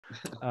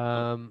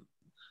Um,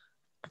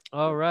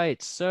 all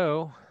right,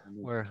 so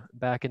we're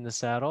back in the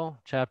saddle,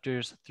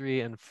 chapters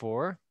 3 and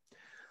 4.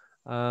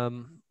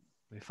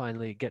 We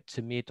finally get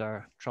to meet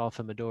our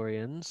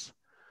Tralfamadorians.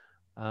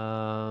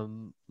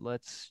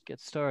 Let's get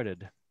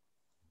started.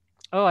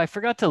 Oh, I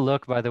forgot to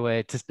look, by the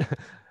way.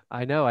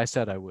 I know I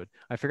said I would.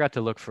 I forgot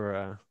to look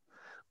for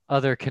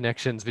other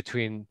connections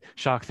between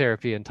shock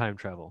therapy and time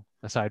travel,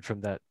 aside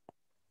from that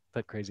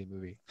crazy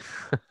movie.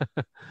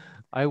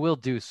 I will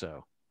do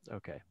so.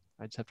 Okay,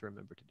 I just have to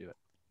remember to do it.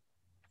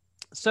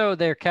 So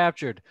they're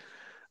captured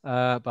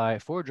by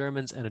 4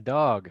 Germans and a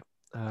dog.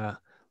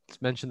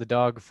 Let's mention the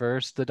dog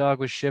first. The dog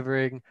was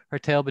shivering, her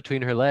tail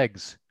between her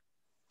legs.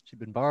 She'd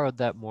been borrowed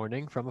that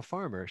morning from a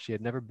farmer. She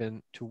had never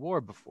been to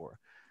war before,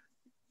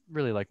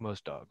 really like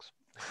most dogs.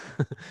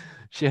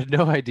 She had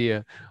no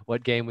idea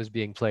what game was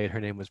being played.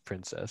 Her name was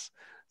Princess.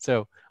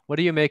 So, what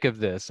do you make of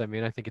this? I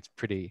mean, I think it's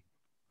pretty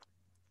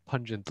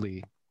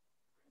pungently.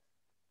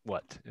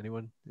 What?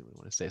 Anyone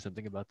want to say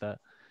something about that?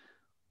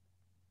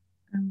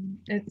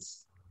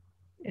 It's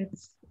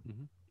it's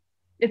Mm-hmm.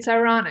 it's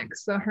ironic.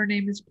 So her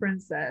name is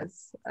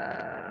Princess.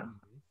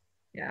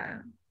 Yeah.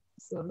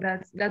 So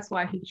that's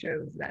why he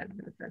chose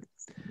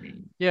that's the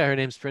name. Yeah, her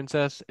name's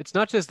Princess. It's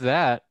not just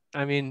that.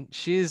 I mean,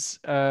 she's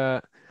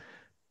him.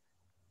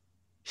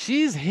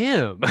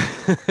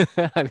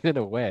 I mean, in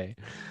a way,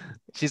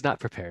 she's not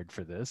prepared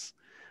for this.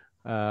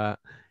 Uh,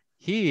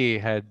 he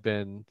had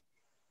been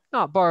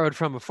not borrowed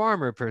from a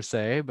farmer per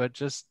se, but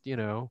just,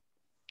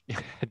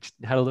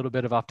 had a little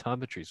bit of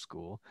optometry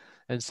school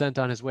and sent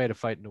on his way to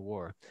fight in a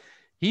war.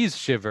 He's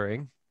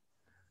shivering.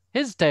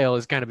 His tail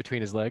is kind of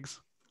between his legs.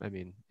 I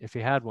mean, if he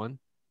had one.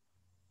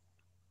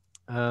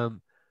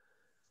 Um,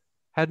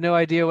 had no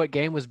idea what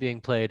game was being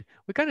played.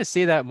 We kind of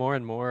see that more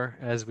and more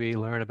as we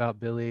learn about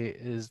Billy,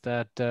 is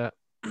that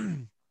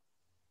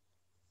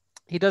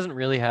he doesn't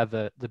really have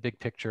the big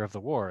picture of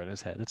the war in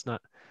his head. It's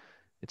not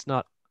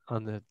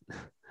on the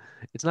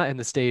it's not in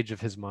the stage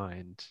of his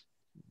mind.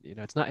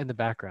 It's not in the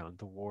background,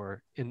 the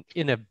war in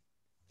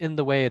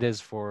the way it is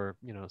for,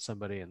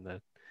 somebody in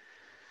the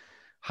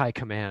high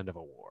command of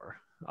a war,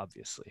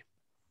 obviously.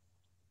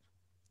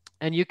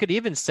 And you could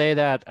even say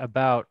that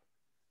about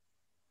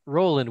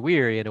Roland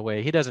Weary in a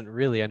way. He doesn't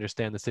really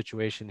understand the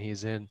situation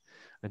he's in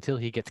until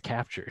he gets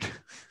captured.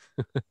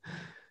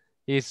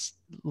 He's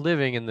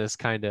living in this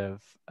kind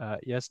of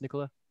yes,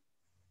 Nicola?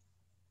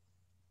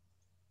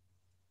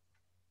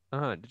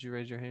 Did you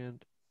raise your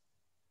hand?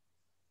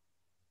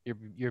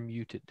 You're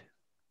muted.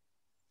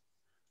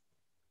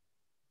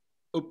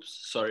 Oops,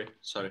 sorry.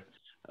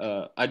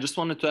 I just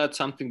wanted to add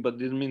something, but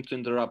didn't mean to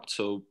interrupt.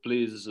 So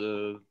please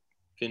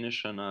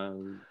finish, and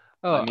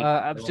Oh, I mean,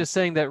 I was just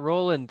saying that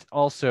Roland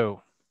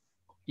also,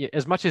 yeah,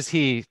 as much as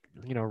he,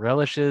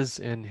 relishes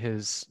in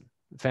his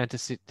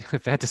fantasy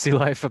fantasy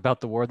life about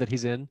the war that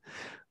he's in,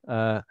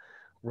 uh,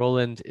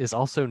 Roland is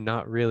also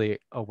not really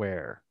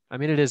aware. I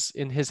mean, it is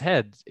in his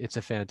head, it's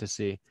a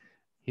fantasy.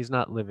 He's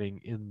not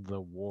living in the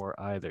war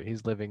either.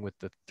 He's living with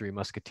the Three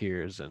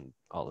Musketeers and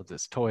all of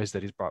this toys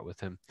that he's brought with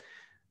him.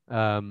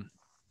 Um,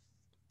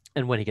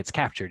 and when he gets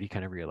captured, he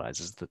kind of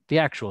realizes the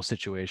actual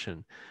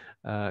situation.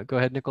 Go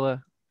ahead,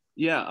 Nicola.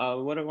 yeah.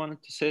 What I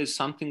wanted to say is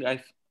something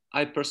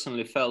I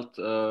personally felt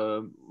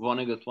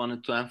Vonnegut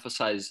wanted to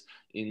emphasize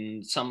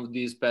in some of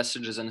these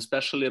passages, and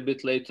especially a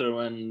bit later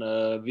when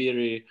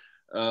Viri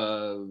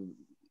uh,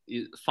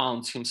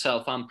 found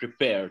himself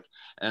unprepared,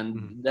 and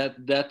Mm.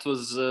 that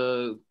was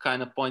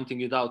kind of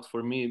pointing it out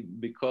for me,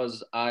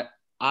 because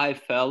I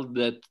felt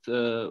that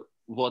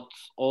what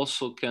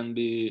also can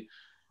be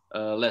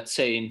let's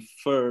say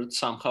inferred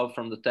somehow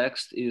from the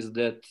text is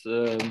that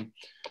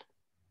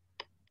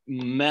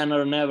men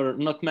are never,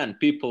 not men,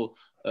 people,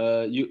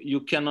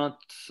 you cannot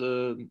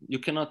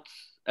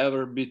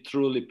ever be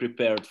truly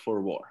prepared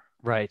for war,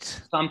 Right.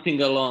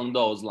 something along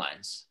those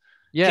lines.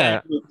 can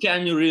Yeah,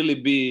 can you really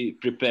be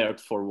prepared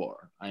for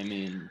war? I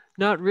mean,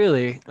 not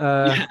really.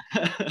 yeah.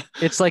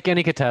 It's like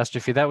any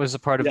catastrophe. That was a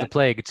part of Yeah, the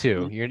plague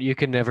too. You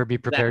can never be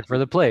prepared for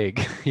exactly. the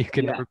plague. You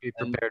can Yeah, never be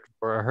and prepared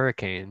for a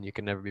hurricane. You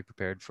can never be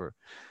prepared for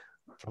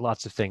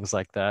lots of things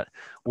like that.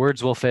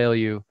 Words will fail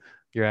you.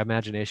 Your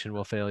imagination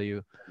will fail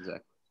you.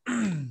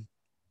 exactly.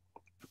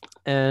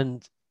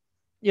 And,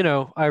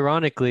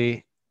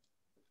 ironically,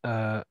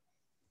 uh,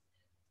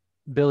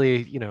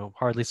 Billy,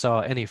 hardly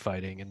saw any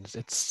fighting, and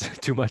it's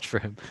too much for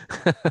him.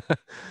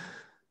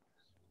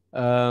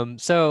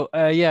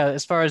 Yeah,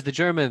 as far as the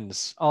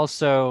Germans,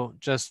 also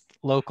just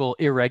local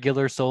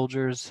irregular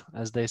soldiers,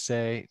 as they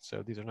say.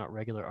 So these are not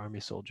regular army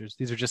soldiers.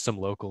 These are just some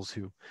locals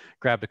who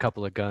grabbed a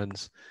couple of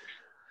guns.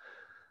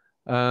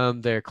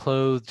 They're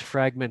clothed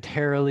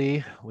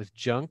fragmentarily with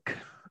junk.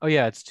 Oh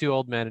yeah, it's 2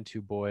 old men and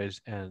 2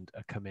 boys and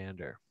a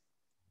commander.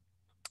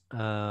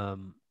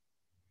 Um,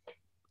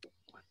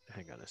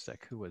 Hang on a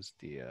sec. Who was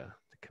the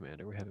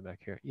commander we have him back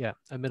here? Yeah,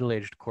 a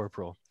middle-aged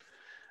corporal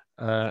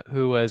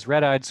who was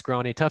red-eyed,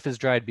 scrawny, tough as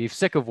dried beef,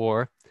 sick of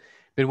war,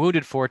 been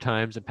wounded 4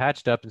 times and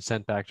patched up and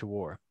sent back to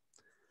war.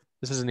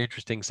 This is an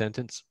interesting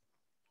sentence.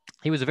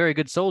 He was a very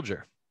good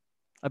soldier.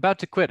 about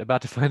to quit,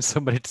 about to find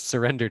somebody to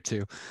surrender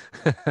to.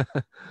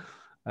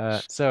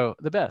 So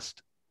the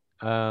best.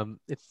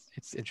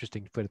 It's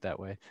interesting to put it that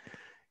way.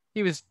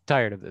 He was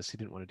tired of this. He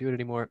didn't want to do it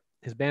anymore.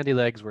 His bandy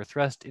legs were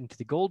thrust into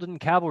the golden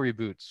cavalry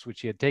boots,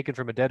 which he had taken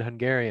from a dead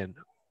Hungarian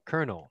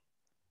colonel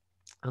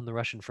on the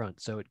Russian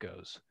front. So it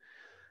goes.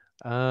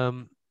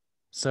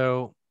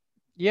 So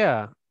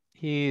yeah,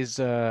 he's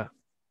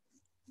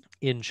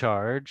in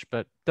charge,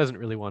 but doesn't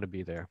really want to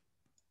be there.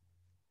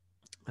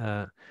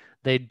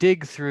 They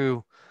dig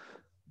through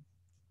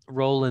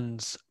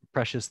Roland's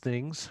precious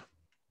things.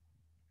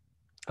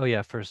 Oh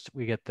yeah, first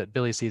we get that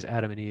Billy sees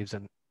Adam and Eve's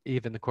and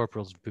even the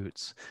corporal's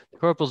boots. The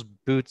corporal's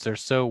boots are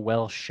so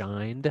well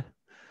shined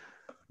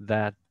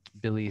that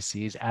Billy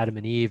sees Adam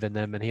and Eve in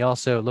them, and he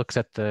also looks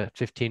at the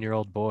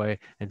 15-year-old boy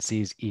and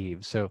sees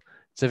Eve. So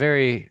it's a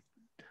very,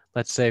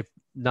 let's say,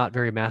 not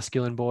very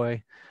masculine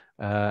boy.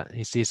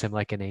 He sees him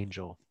like an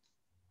angel.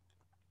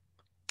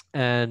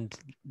 And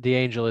the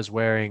angel is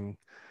wearing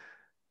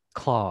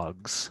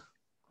clogs,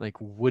 like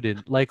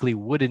wooden, likely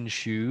wooden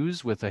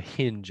shoes with a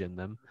hinge in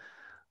them.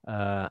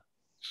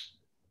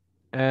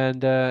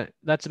 And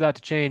that's about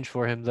to change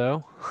for him,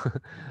 though,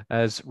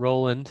 as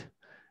Roland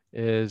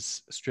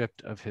is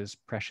stripped of his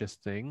precious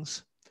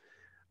things.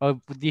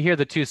 Oh, you hear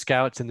the two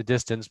scouts in the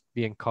distance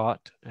being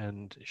caught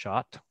and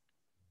shot.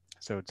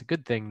 So it's a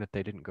good thing that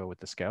they didn't go with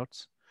the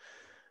scouts.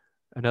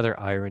 Another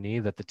irony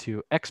that the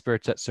two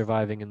experts at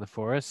surviving in the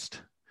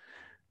forest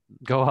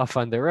go off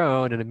on their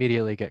own and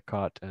immediately get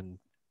caught and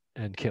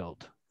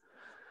killed,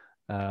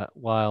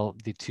 while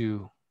the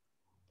two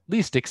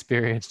least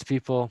experienced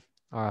people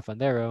are off on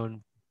their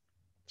own,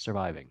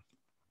 surviving.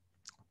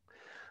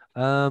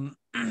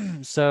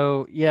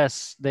 So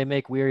yes, they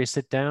make Weary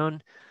sit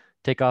down,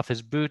 take off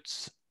his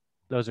boots.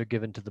 Those are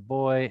given to the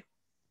boy,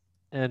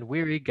 and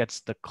Weary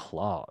gets the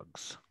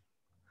clogs.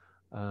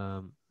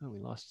 Oh, we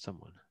lost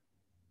someone.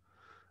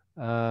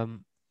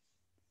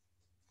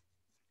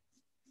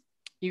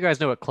 You guys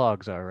know what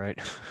clogs are, right?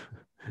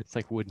 It's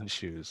like wooden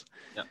shoes.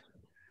 Yeah.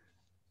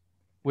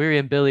 Weary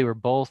and Billy were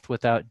both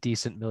without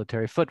decent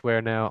military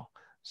footwear now.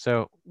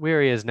 So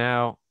Weary is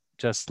now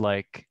just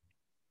like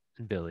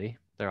Billy.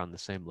 They're on the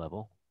same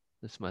level.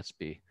 This must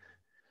be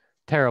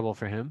terrible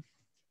for him.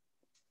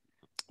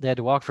 They had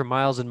to walk for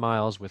miles and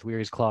miles with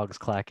Weary's clogs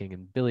clacking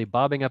and Billy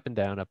bobbing up and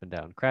down,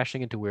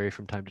 crashing into Weary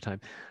from time to time.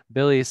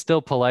 Billy,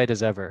 still polite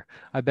as ever.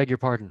 I beg your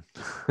pardon.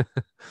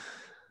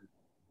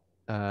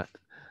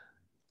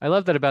 I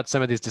love that about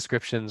some of these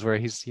descriptions where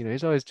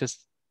he's always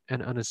just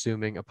an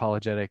unassuming,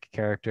 apologetic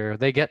character.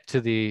 They get to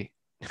the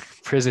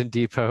prison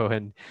depot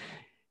and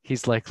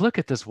he's like, look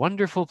at this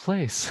wonderful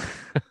place.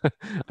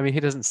 I mean, he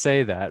doesn't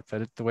say that,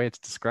 but the way it's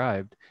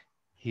described,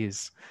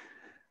 he's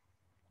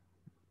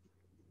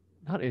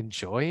not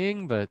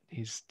enjoying, but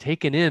he's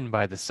taken in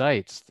by the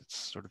sights. That's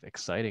sort of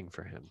exciting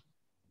for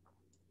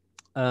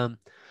him.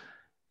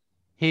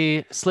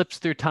 He slips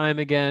through time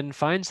again,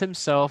 finds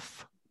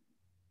himself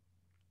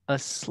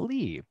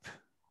asleep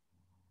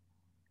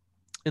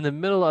in the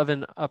middle of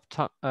an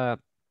optometric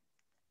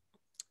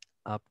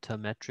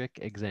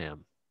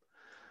exam.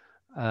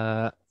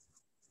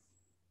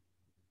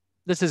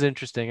 This is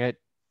interesting.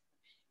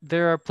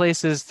 There are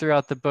places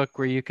throughout the book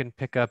where you can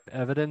pick up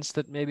evidence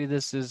that maybe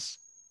this is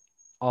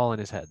all in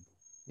his head.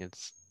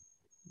 It's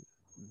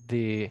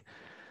the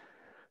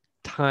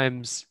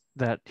times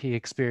that he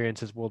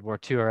experiences World War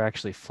II are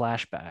actually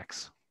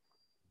flashbacks.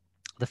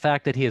 The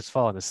fact that he has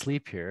fallen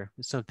asleep here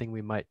is something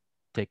we might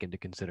take into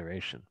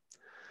consideration.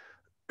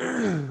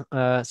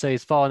 So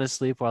he's fallen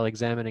asleep while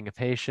examining a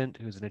patient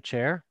who's in a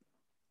chair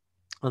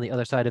on the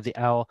other side of the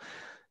owl.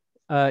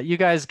 You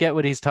guys get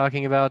what he's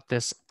talking about,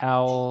 this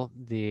owl,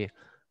 the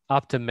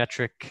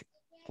optometric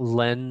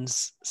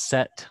lens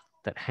set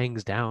that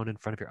hangs down in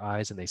front of your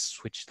eyes and they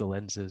switch the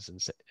lenses and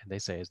they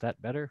say, is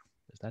that better?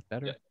 Is that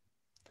better?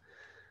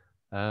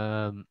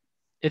 Yeah.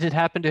 It had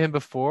happened to him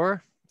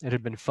before. It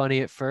had been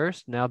funny at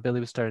first. Now Billy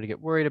was starting to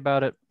get worried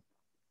about it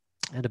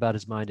and about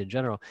his mind in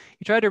general.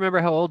 He tried to remember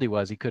how old he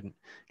was. He couldn't.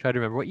 Tried to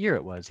remember what year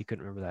it was. He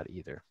couldn't remember that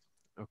either.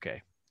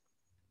 Okay.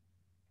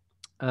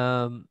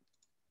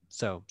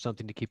 So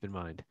something to keep in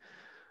mind.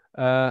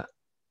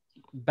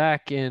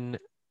 Back in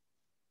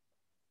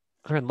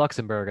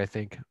Luxembourg, I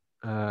think,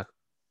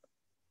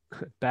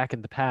 back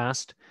in the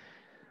past,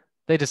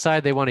 they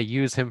decide they want to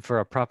use him for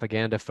a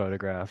propaganda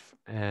photograph.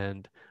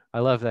 And I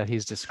love that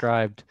he's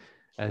described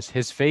as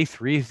his faith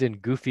wreathed in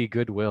goofy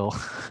goodwill.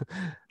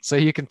 So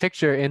you can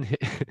picture in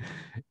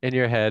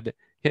your head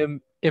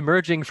him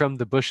emerging from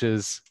the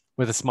bushes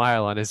with a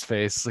smile on his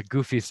face, a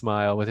goofy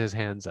smile with his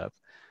hands up,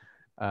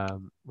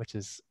 which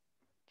is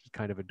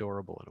kind of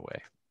adorable in a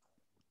way.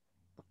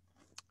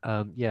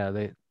 Yeah,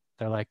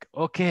 they're like,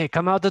 okay,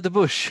 come out of the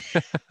bush.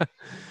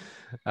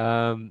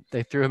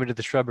 They threw him into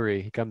the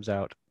shrubbery. He comes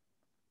out.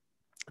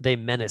 They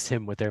menace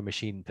him with their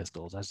machine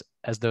pistols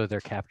as though they're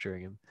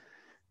capturing him.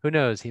 Who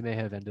knows? He may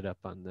have ended up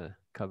on the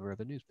cover of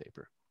a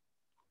newspaper.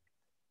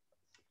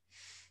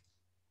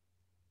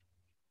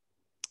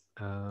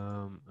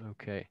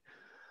 Okay.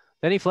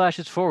 Then he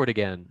flashes forward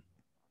again.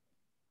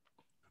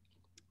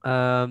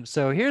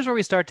 So here's where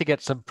we start to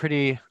get some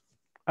pretty,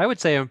 I would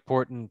say,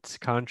 important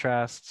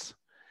contrasts.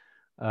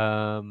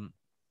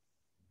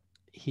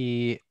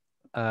 He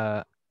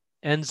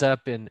ends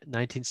up in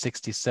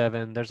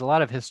 1967. There's a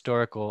lot of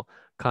historical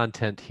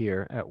content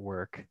here at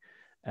work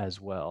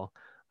as well.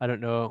 I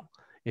don't know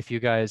if you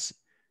guys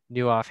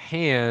knew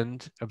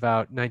offhand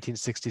about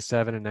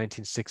 1967 and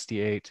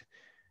 1968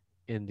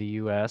 in the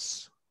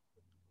US,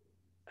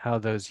 how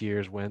those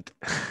years went.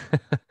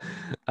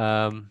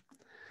 um,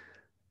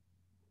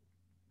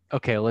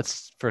 okay,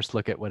 let's first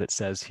look at what it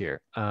says here.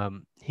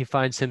 He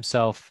finds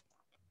himself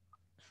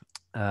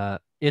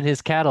in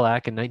his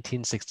Cadillac in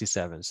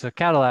 1967. So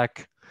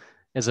Cadillac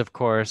is, of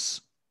course,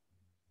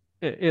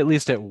 at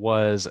least it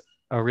was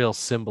a real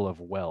symbol of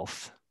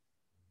wealth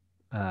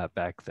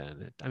back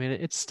then. I mean,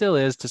 it still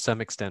is to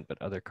some extent,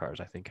 but other cars,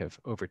 I think, have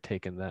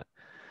overtaken that.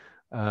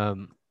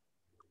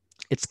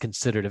 It's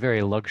considered a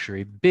very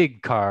luxury,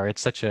 big car.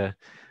 It's such an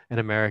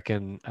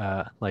American,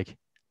 like,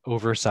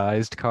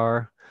 oversized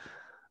car.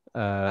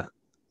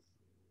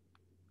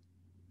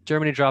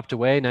 Germany dropped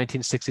away.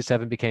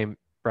 1967 became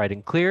bright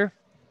and clear.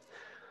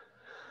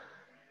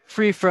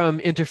 Free from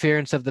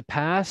interference of the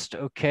past.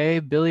 Okay,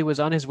 Billy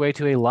was on his way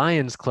to a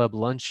Lions Club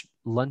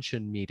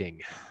luncheon meeting.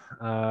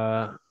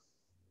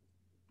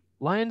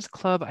 Lions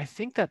Club, I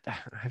think that, I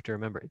have to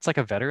remember. It's like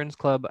a veterans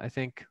club, I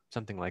think,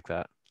 something like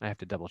that. I have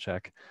to double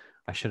check.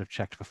 I should have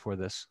checked before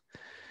this.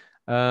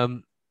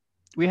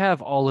 We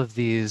have all of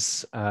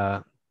these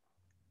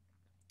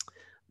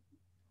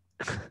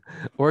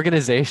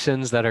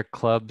organizations that are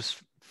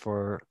clubs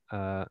for,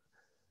 I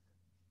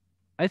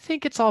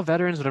think it's all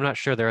veterans, but I'm not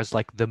sure. There's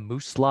like the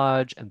Moose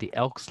Lodge and the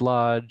Elks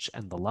Lodge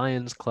and the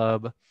Lions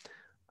Club.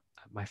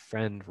 My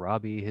friend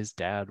Robbie, his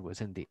dad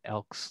was in the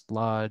Elks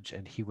Lodge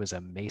and he was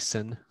a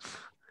Mason,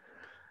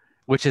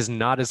 which is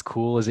not as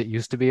cool as it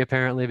used to be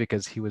apparently,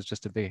 because he was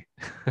just a big,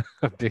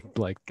 a big,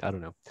 like, I don't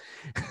know,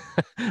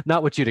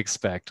 not what you'd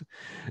expect.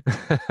 He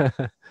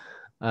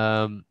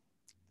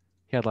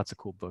had lots of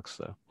cool books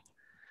though.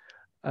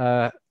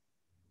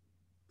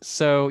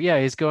 So yeah,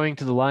 he's going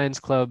to the Lions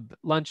Club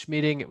lunch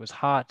meeting. It was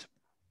hot,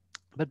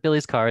 but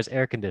Billy's car is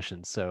air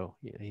conditioned, so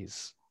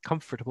he's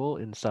comfortable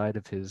inside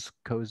of his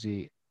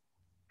cozy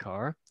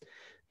car.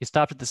 He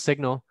stopped at the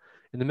signal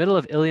in the middle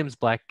of Ilium's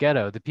Black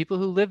Ghetto. The people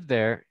who lived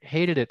there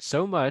hated it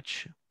so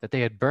much that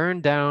they had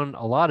burned down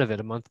a lot of it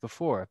a month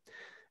before.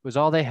 It was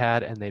all they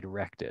had, and they'd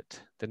wrecked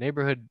it. The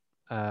neighborhood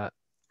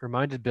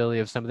reminded Billy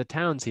of some of the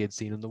towns he had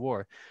seen in the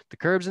war. The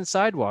curbs and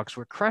sidewalks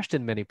were crushed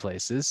in many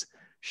places,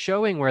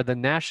 showing where the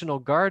National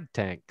Guard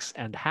tanks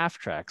and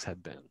half-tracks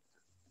had been.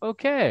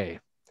 Okay,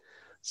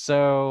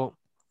 so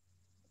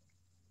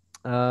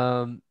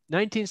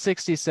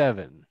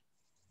 1967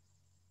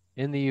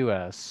 in the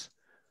US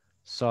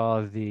saw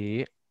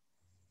the,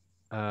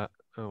 I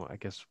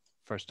guess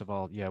first of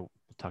all, yeah, we'll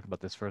talk about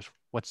this first.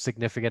 What's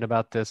significant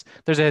about this?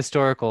 There's a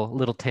historical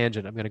little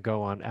tangent I'm going to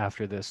go on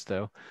after this,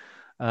 though.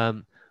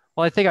 Well,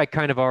 I think I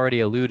kind of already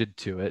alluded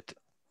to it.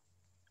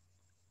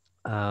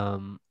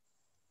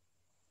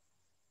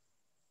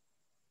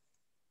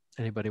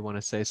 Anybody want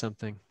to say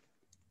something?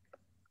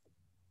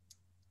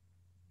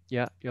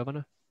 Yeah,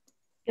 Jovana?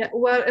 Yeah,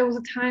 well, it was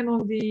a time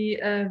of the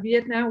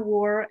Vietnam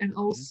War and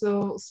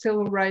also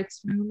civil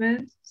rights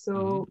movement.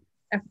 So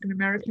African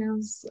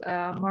Americans,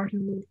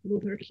 Martin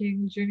Luther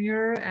King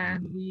Jr.,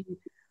 and the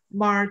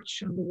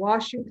March on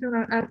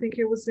Washington, I think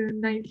it was in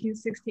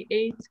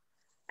 1968.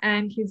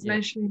 And he's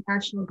mentioning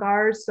National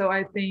Guard. So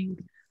I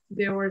think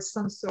there was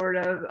some sort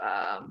of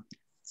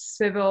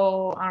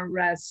civil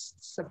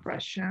unrest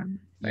suppression.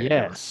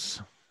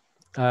 Yes.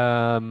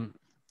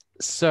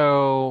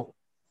 So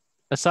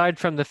aside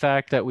from the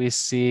fact that we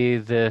see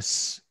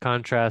this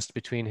contrast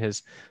between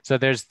his, so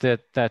there's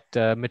that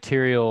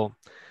material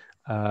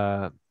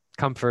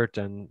comfort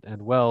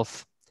and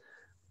wealth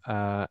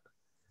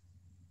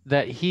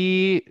that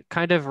he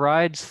kind of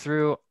rides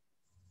through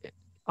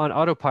on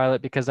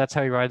autopilot, because that's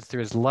how he rides through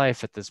his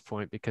life at this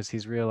point, because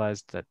he's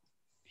realized that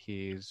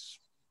he's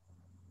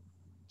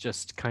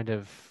just kind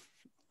of,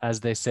 as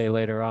they say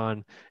later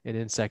on, an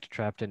insect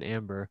trapped in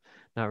amber,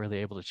 not really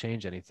able to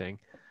change anything.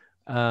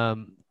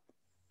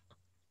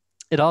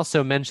 It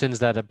also mentions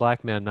that a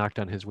black man knocked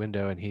on his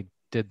window and he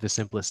did the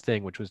simplest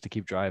thing, which was to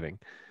keep driving.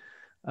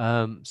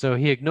 So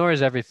he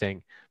ignores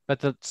everything. But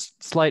the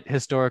slight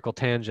historical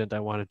tangent I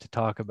wanted to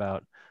talk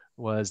about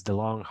was the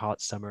long,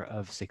 hot summer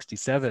of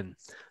 67.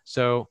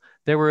 So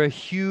there were a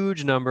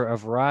huge number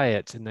of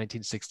riots in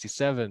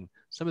 1967.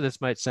 Some of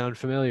this might sound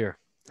familiar.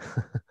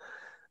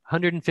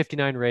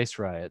 159 race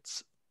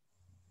riots.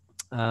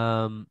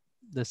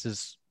 This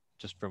is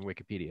just from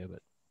Wikipedia,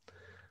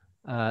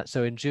 but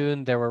so in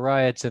June, there were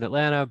riots in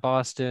Atlanta,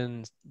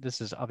 Boston.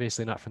 This is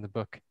obviously not from the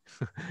book.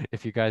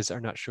 If you guys are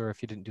not sure,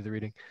 if you didn't do the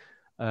reading,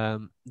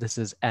 this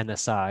is an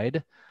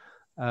aside.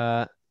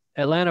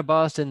 Atlanta,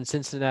 Boston,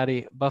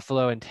 Cincinnati,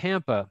 Buffalo, and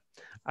Tampa.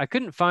 I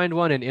couldn't find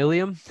one in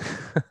Ilium.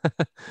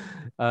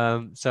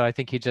 So I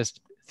think he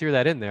just threw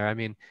that in there. I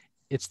mean,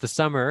 it's the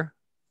summer.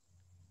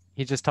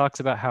 He just talks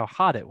about how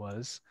hot it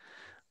was.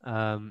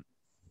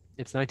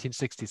 it's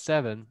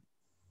 1967.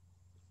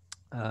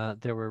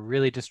 There were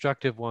really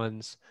destructive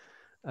ones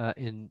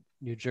in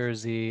New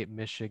Jersey,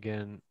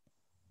 Michigan.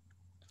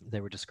 They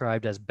were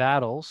described as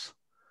battles.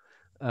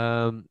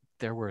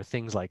 There were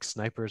things like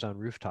snipers on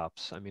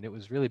rooftops. I mean, it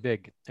was really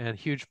big, and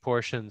huge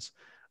portions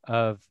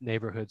of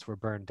neighborhoods were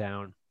burned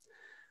down.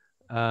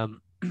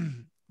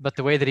 But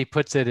the way that he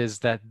puts it is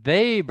that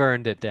they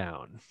burned it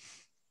down.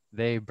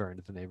 They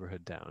burned the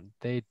neighborhood down.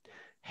 They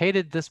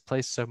hated this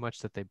place so much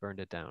that they burned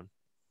it down.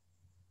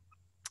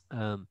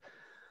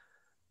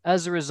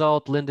 As a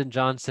result, Lyndon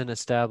Johnson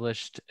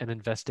established an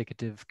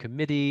investigative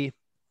committee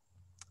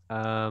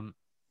and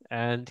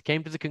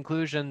came to the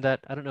conclusion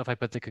that, I don't know if I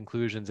put the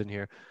conclusions in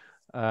here,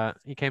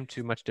 he came to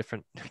a much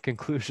different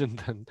conclusion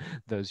than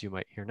those you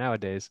might hear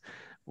nowadays.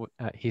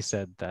 He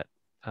said that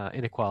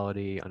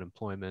inequality,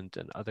 unemployment,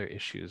 and other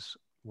issues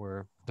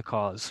were the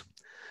cause.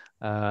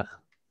 Of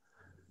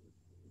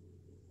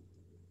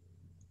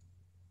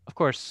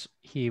course,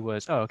 he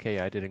was, oh, okay,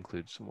 yeah, I did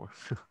include some more.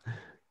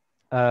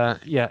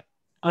 Yeah,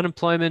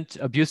 unemployment,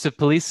 abusive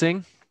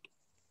policing,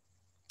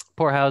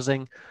 poor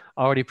housing,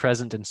 already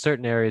present in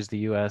certain areas of the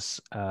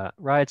US.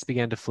 Riots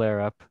began to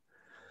flare up.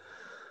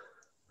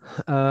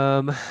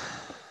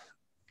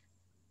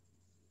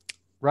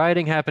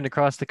 Rioting happened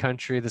across the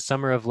country. The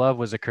Summer of Love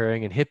was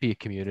occurring in hippie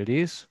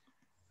communities.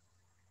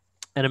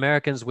 And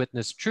Americans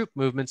witnessed troop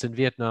movements in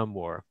Vietnam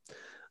War.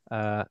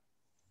 And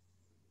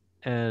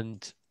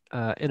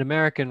in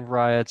American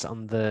riots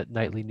on the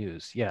nightly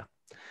news, yeah.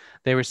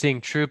 They were seeing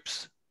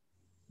troops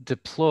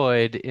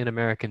deployed in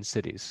American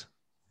cities.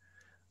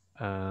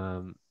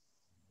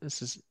 This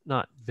has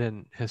not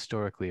been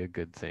historically a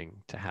good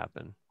thing to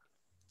happen.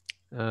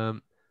 I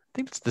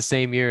think it's the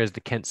same year as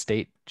the Kent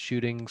State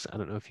shootings. I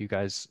don't know if you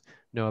guys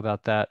know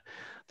about that.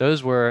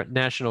 Those were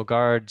National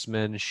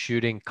Guardsmen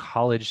shooting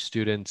college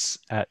students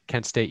at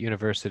Kent State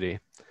University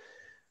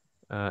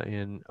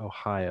in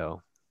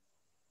Ohio.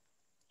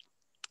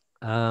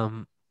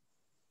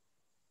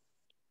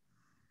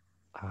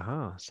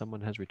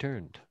 Someone has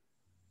returned.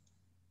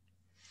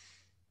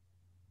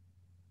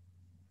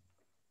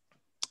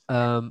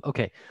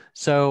 Okay,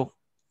 so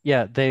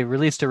yeah, they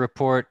released a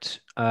report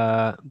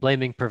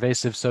blaming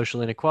pervasive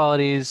social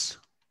inequalities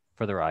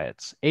for the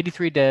riots.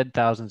 83 dead,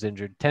 thousands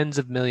injured, tens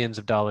of millions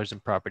of dollars in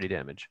property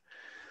damage.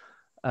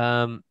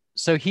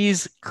 So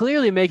he's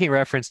clearly making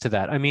reference to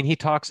that. I mean, he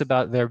talks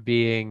about there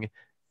being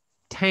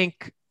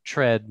tank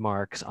tread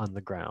marks on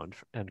the ground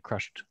and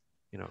crushed,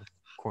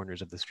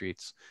 corners of the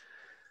streets.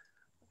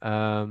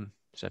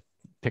 It's a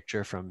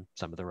picture from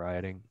some of the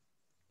rioting,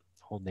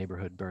 whole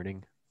neighborhood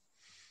burning.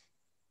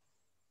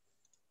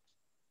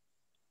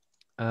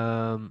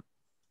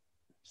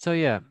 So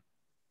yeah,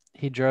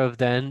 he drove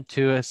then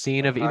to a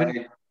scene of even.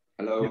 Hi,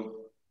 hello.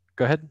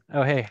 Go ahead.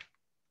 Oh, hey.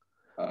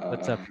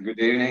 What's up? Good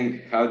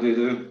evening. How do you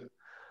do?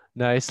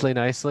 Nicely,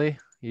 nicely.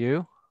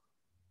 You?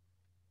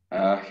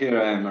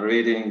 Here I'm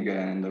reading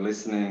and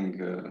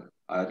listening.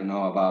 I don't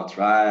know about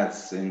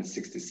riots in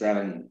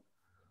 '67.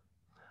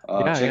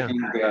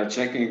 Yeah.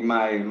 Checking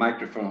my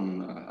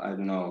microphone. I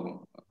don't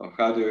know.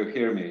 How do you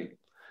hear me?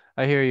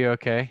 I hear you.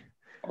 Okay.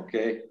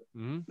 Okay,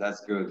 Mm-hmm. that's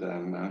good.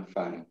 I'm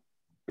fine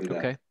with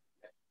Okay.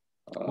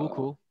 that.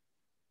 Cool.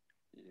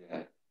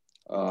 Yeah.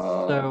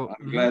 So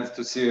I'm glad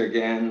to see you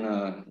again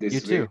you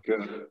this too. week.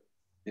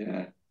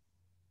 Yeah.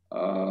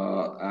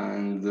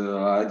 And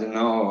I don't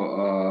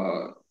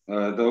know,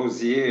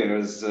 those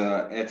years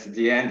at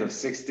the end of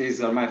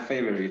 '60s are my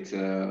favorite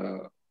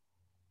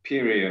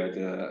period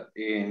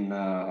in,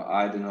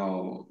 I don't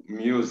know,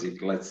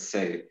 music, let's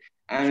say.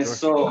 And I Sure.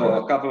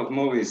 saw a couple of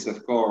movies,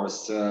 of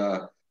course,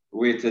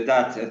 with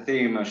that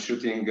theme,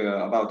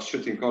 about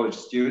shooting college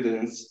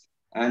students.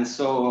 And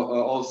so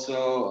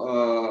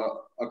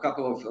also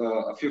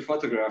a few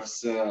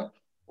photographs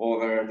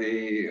over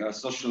the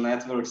social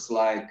networks,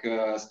 like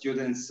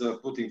students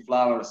putting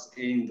flowers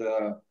in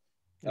the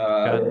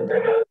Gun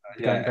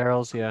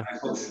barrels. Yeah.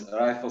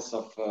 rifles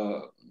of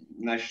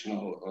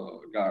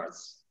National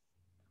Guards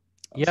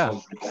Yeah.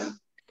 soldiers.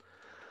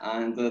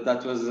 And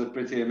that was a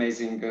pretty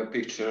amazing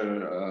picture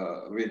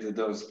with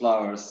those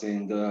flowers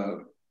in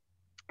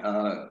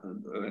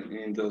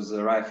those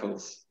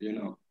rifles,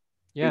 Yeah.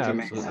 pretty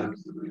Absolutely.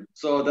 amazing.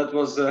 So that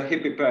was a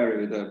hippie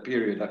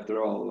period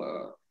after all.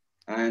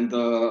 And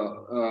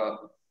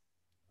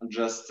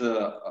just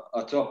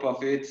on top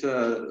of it,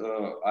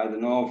 I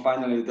don't know.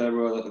 Finally, there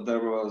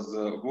was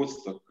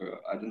Woodstock.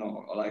 I don't know,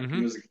 like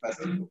music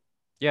festival.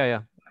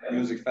 Yeah.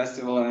 Music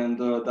festival, and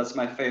that's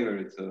my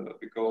favorite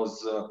because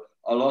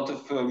a lot of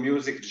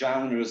music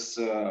genres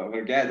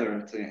were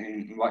gathered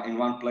in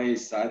one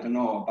place. I don't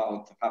know,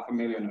 about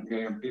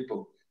 500,000 people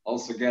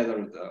also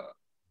gathered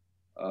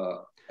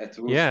at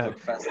Woodstock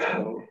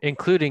Festival,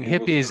 including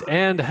hippies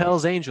and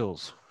Hell's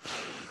Angels.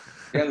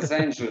 Hells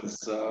Angels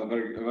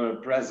were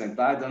present.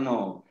 I don't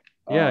know.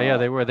 Yeah,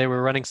 they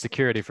were running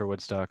security for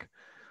Woodstock.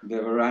 They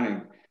were running.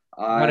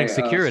 Running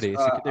security.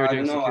 They were I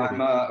doing don't know.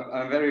 security.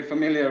 I'm very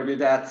familiar with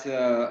that.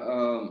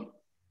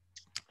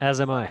 As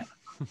am I.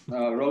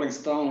 Rolling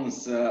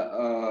Stones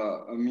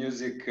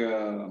music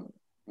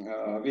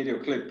video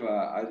clip.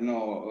 I don't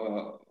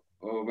know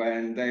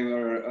when they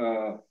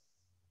were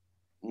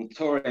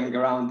touring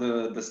around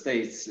the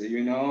states,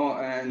 you know,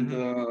 and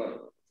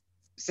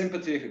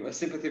sympathy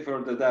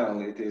for the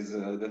devil. It is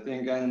the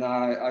thing, and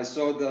I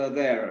saw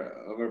there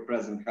were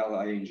present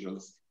Hell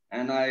Angels,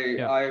 and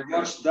I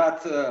watched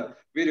that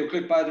video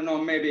clip. I don't know,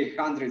 maybe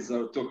hundreds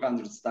or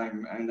 200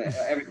 times, and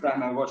every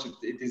time I watch it,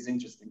 it is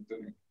interesting to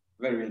me.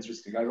 Very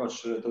interesting. I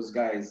watch those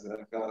guys,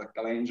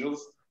 Hell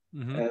Angels,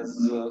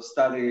 as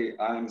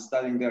I'm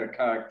studying their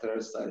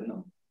characters. I don't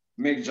know.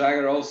 Mick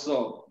Jagger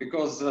also,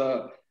 because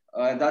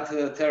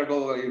that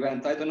terrible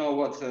event, I don't know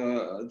what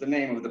the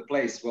name of the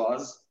place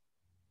was,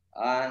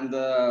 and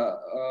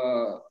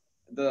the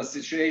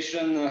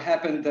situation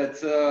happened that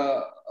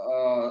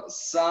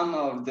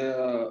some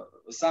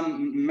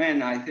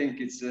men, I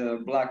think it's a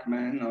black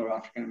man or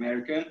African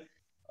American,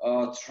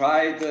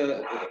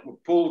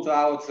 pulled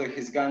out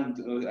his gun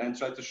and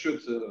tried to shoot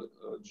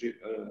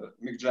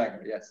Mick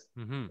Jagger. Yes,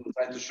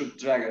 tried to shoot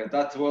Jagger.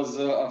 That was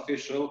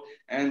official,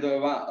 and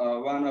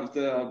one of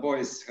the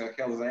boys,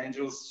 Hell's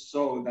Angels,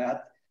 saw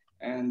that,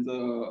 and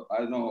I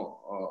don't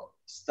know,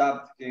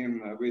 stabbed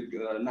him with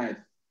a knife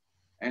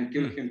and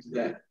killed him to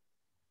death.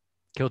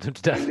 Killed him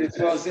to death. And it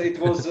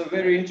was a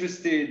very very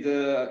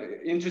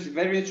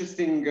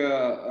interesting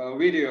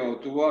video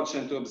to watch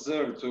and to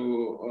observe,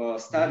 to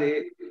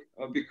study,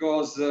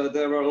 because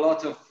there were a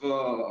lot of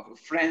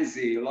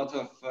frenzy, a lot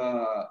of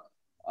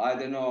I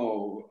don't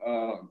know,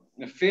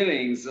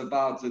 feelings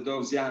about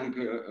those young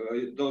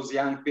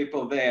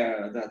people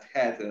there that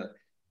had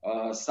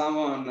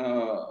someone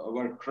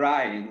were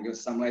crying.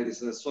 Some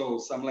ladies saw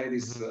some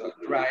ladies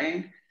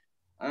crying,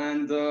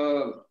 and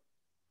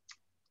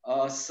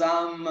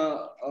some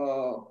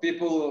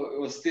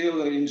people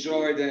still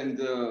enjoyed and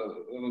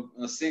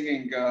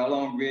singing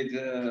along with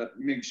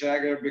Mick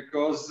Jagger,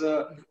 because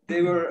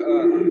they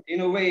were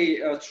in a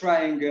way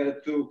trying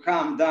to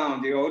calm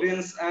down the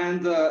audience,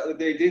 and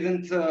they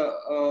didn't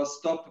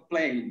stop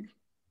playing.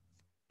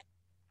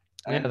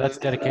 Yeah, and that's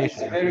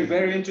dedication. It's very,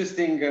 very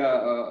interesting.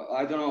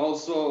 I don't know,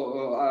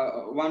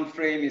 also one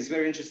frame is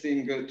very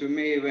interesting to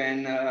me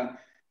when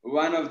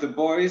one of the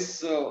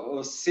boys,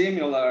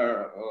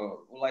 similar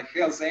like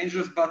Hell's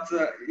Angels, but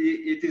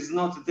it is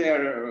not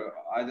their,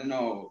 I don't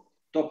know,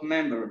 top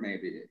member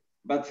maybe,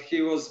 but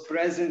he was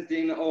present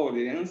in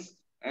audience,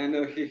 and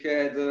he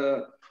had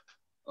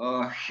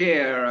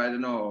hair, I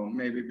don't know,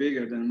 maybe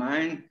bigger than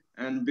mine,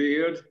 and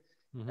beard,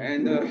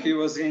 and he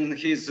was in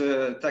his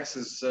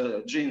Texas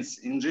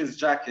jeans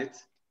jacket,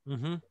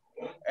 and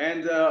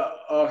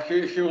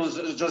he was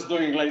just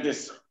doing like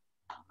this.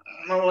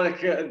 Like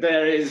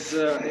there is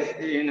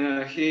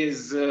in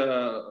his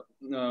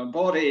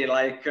body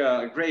like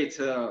great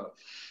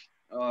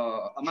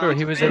amount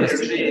he of was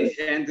energy,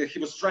 and he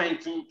was trying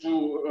to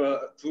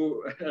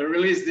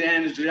release the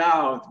energy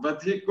out,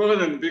 but he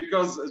couldn't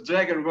because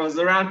Jagger was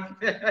around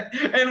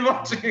and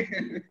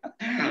watching.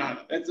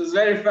 It was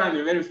very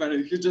funny, very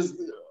funny. He just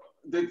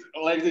did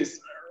like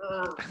this.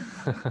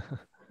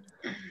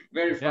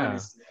 Very funny.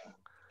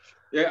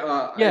 It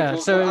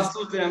was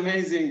absolutely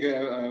amazing,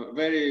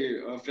 very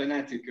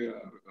frenetic.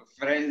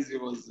 Frenzy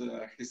was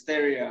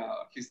hysteria.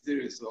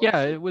 So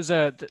yeah, it was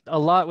a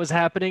lot was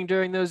happening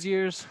during those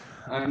years,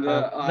 and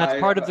that's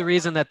part of the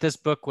reason that this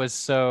book was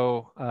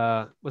so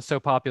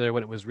popular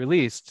when it was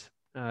released.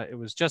 It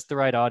was just the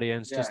right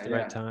audience, just the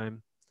right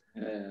time.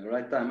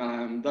 Right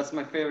time. That's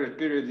my favorite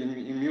period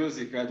in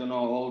music. I don't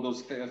know, all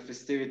those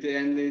festivity,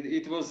 and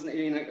it was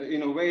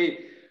in a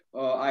way.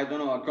 I don't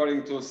know,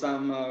 according to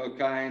some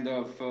kind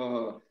of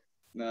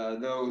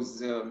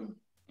those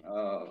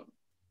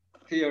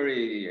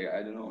theory,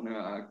 I don't know,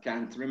 I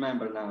can't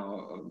remember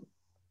now.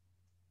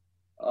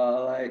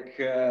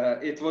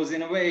 It was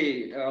in a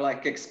way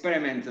like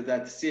experiment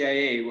that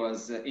CIA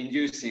was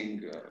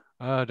inducing.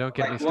 Don't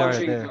get me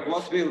started there.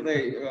 What will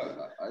they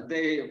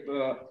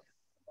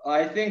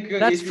I think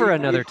that's for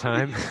another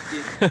time.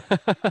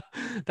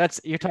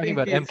 You're talking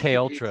about MK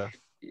Ultra.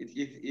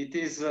 It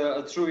is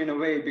true in a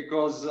way,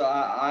 because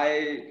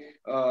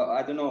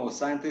I don't know,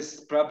 scientists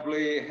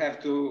probably have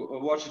to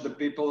watch the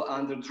people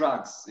under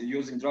drugs,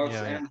 using drugs,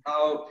 and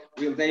how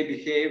will they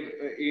behave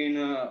in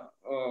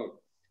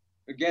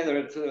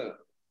gathered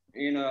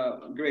in a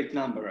great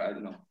number. I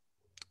don't know.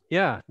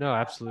 Yeah, no,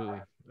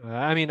 absolutely.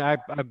 I mean, I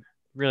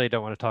really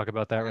don't want to talk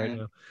about that right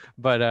now,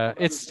 but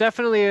it's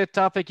definitely a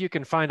topic you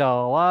can find a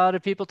lot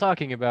of people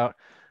talking about.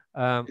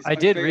 I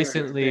did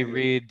recently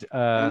read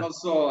and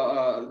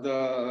also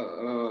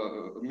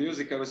the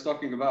music I was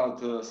talking about,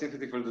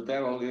 Sympathy for the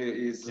Devil,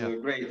 is a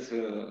great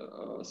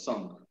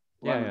song.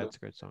 Yeah, it's a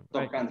great song.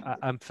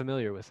 I'm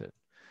familiar with it.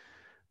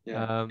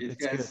 Yeah,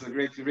 it has a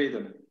great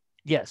rhythm.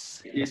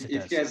 Yes,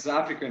 it has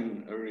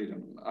African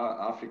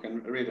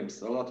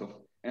rhythms, a lot of,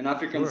 and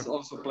Africans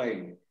also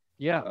playing.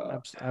 Yeah,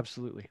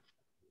 absolutely.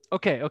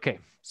 Okay.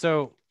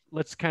 So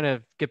let's kind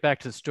of get back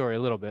to the story a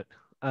little bit.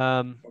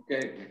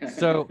 Okay.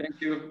 So Thank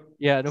you.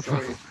 yeah, no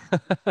Sorry.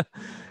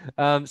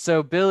 problem.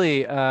 So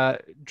Billy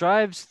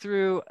drives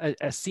through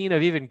a scene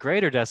of even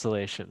greater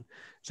desolation.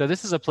 So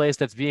this is a place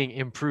that's being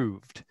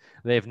improved.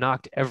 They've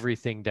knocked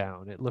everything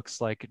down. It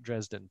looks like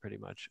Dresden pretty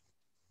much.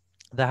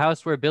 The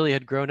house where Billy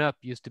had grown up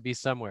used to be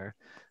somewhere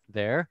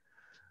there,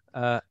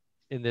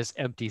 in this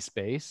empty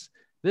space.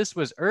 This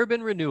was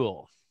urban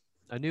renewal.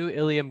 A new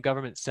Ilium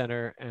government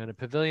center and a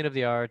pavilion of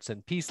the arts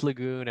and Peace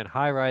Lagoon and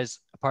high-rise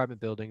apartment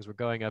buildings were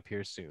going up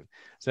here soon.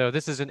 So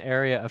this is an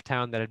area of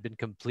town that had been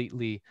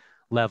completely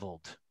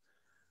leveled.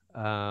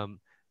 And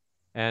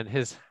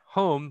his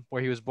home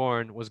where he was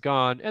born was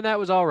gone, and that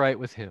was all right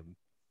with him.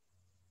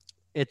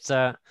 It's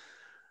I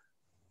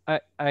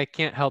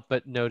can't help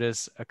but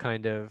notice a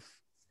kind of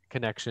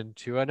connection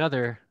to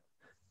another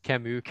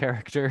Camus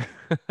character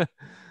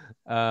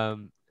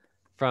um,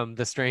 from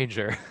The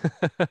Stranger.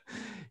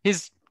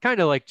 He's kind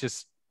of like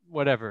just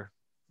whatever,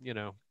 you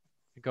know,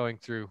 going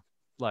through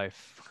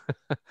life.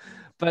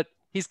 But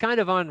he's kind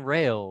of on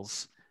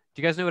rails.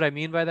 Do you guys know what I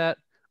mean by that?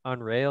 On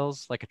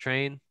rails, like a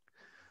train,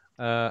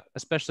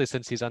 especially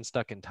since he's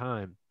unstuck in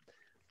time.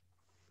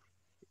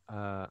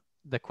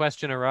 The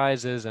question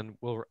arises and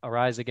will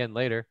arise again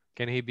later.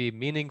 Can he be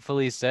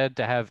meaningfully said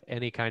to have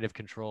any kind of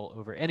control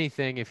over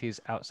anything if he's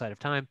outside of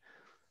time?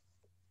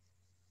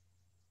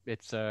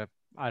 It's I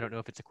don't know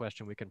if it's a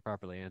question we can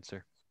properly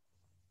answer.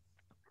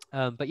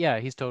 But yeah,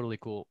 he's totally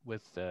cool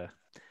with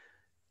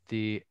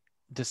the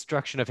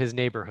destruction of his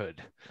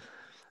neighborhood.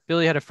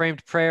 Billy had a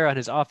framed prayer on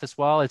his office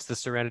wall. It's the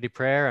Serenity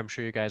Prayer. I'm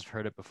sure you guys have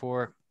heard it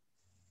before.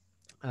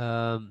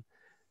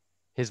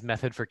 His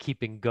method for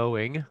keeping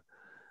going,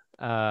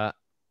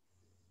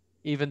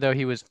 even though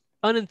he was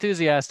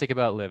unenthusiastic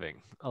about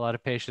living. A lot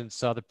of patients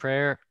saw the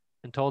prayer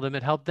and told him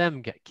it helped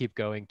them keep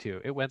going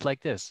too. It went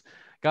like this: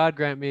 God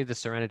grant me the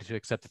serenity to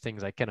accept the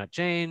things I cannot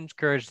change,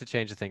 courage to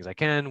change the things I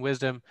can,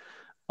 wisdom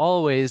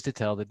always to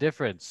tell the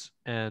difference.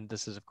 And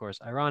this is, of course,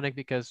 ironic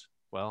because,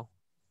 well,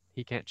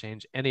 he can't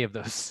change any of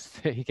those.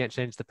 He can't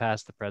change the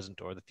past, the present,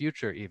 or the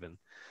future, even.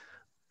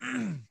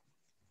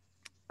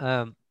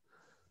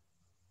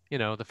 You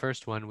know, the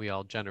first one we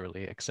all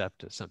generally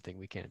accept as something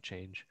we can't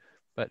change.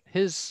 But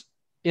his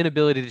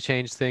inability to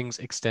change things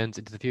extends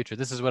into the future.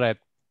 This is what I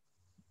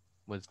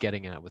was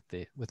getting at with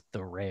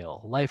the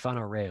rail, life on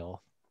a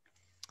rail.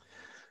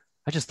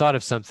 I just thought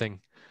of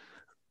something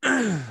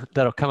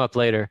that'll come up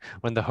later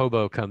when the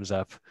hobo comes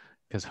up,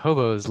 because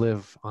hobos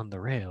live on the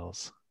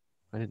rails.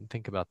 I didn't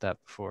think about that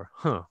before.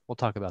 Huh. We'll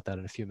talk about that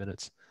in a few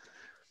minutes.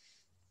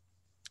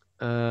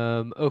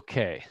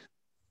 Okay.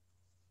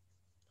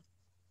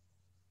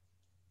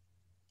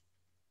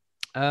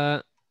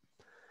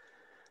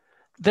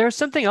 There's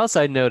something else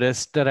I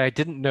noticed that I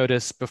didn't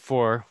notice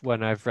before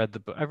when I've read the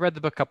book. I've read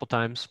the book a couple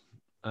times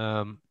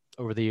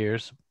over the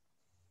years,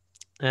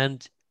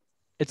 and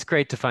it's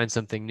great to find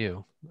something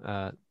new.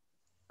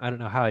 I don't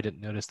know how I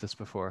didn't notice this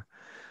before.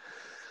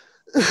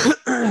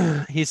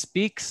 He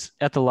speaks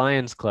at the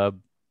Lions Club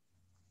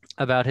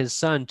about his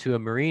son to a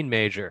Marine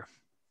major.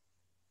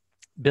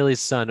 Billy's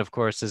son, of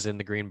course, is in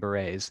the Green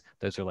Berets.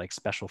 Those are like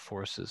special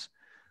forces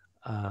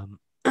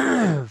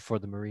for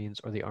the Marines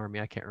or the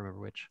Army. I can't remember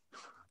which.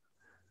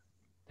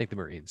 I think the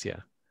Marines, yeah.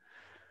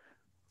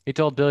 He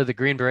told Billy the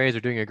Green Berets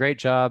are doing a great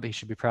job. He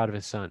should be proud of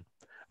his son.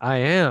 I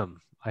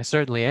am. I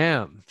certainly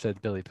am,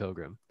 said Billy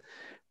Pilgrim.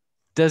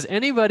 Does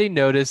anybody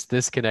notice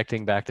this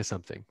connecting back to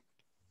something?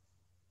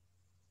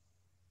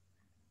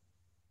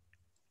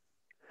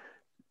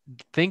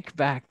 Think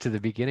back to the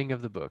beginning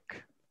of the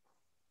book.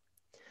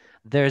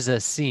 There's a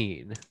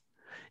scene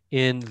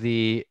in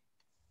the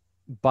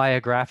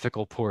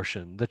biographical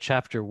portion, the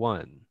chapter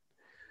 1,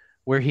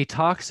 where he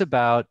talks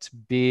about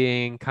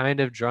being kind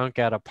of drunk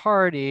at a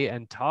party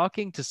and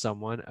talking to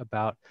someone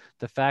about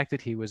the fact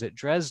that he was at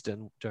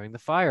Dresden during the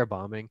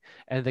firebombing.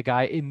 And the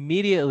guy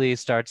immediately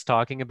starts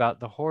talking about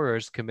the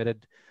horrors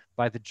committed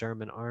by the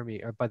German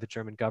army or by the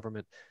German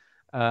government.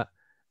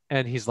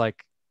 And he's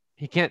like,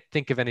 he can't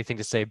think of anything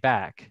to say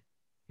back.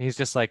 He's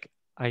just like,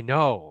 I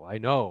know, I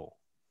know.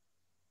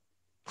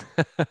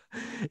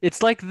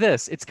 It's like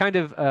this. It's kind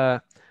of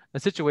a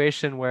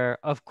situation where,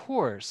 of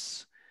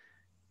course,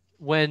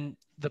 when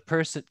the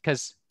person,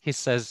 because he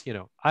says, you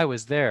know, I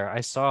was there,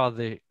 I saw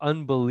the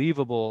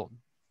unbelievable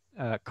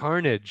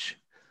carnage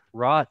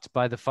wrought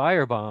by the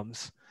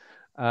firebombs.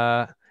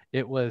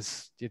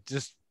 It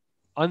just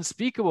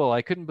unspeakable.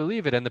 I couldn't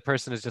believe it. And the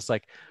person is just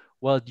like,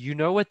 well, do you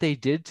know what they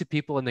did to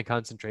people in the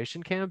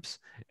concentration camps?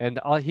 And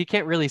he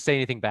can't really say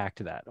anything back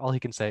to that. All he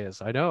can say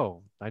is, I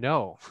know, I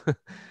know.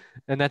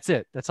 And that's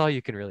it. That's all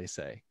you can really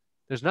say.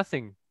 There's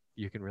nothing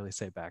you can really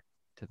say back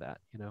to that,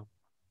 you know?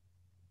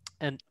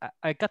 And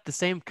I got the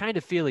same kind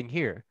of feeling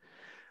here,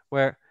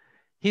 where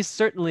he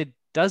certainly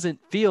doesn't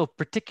feel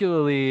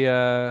particularly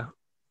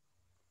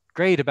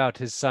great about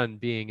his son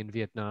being in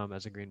Vietnam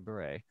as a Green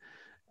Beret.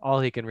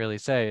 All he can really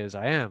say is,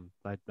 I am,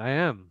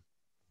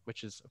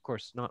 which is, of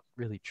course, not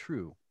really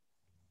true.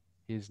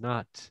 He's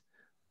not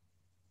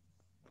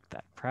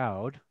that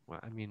proud. Well,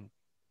 I mean,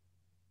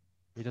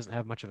 he doesn't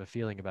have much of a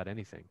feeling about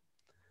anything.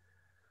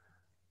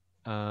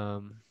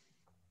 You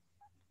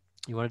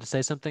wanted to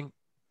say something?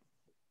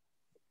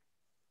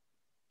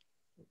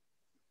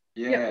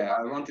 Yeah,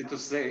 I wanted to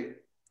say,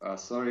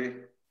 sorry,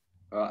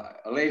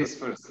 ladies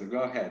first,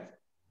 go ahead.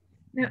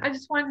 No, I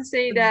just wanted to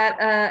say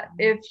that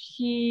if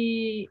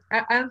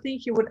I don't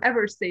think he would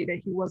ever say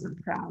that he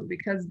wasn't proud,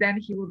 because then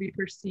he will be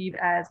perceived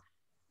as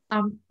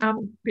I'm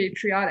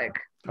patriotic,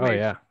 Oh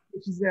yeah.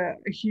 which is a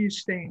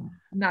huge thing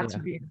not to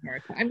Yeah. be in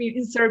America. I mean,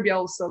 in Serbia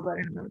also, but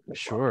in America as well.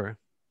 Sure.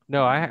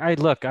 No, I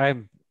look,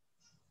 I'm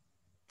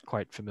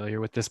quite familiar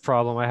with this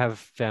problem. I have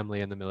family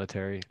in the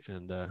military,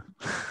 and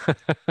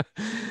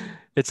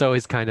it's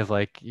always kind of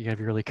like you gotta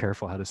be really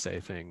careful how to say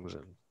things,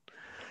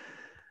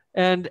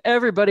 and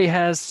everybody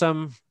has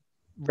some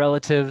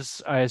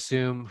relatives, I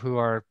assume, who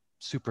are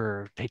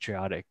super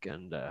patriotic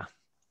and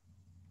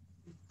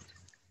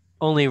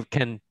only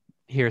can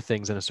hear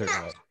things in a certain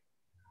way.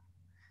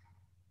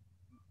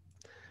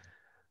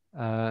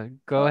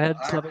 Go ahead,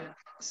 Slavic.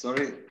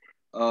 Sorry,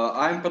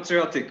 I'm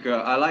patriotic.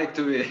 I like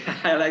to be,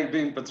 I like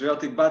being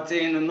patriotic, but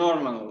in a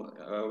normal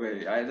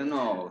way. I don't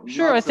know.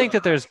 Sure, I Not. think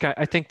that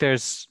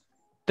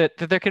that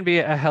there can be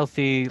a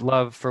healthy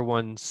love for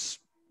one's,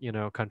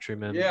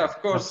 countrymen. Yeah,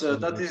 of course.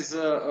 That Absolutely.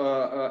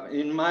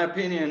 is, in my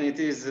opinion, it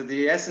is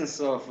the essence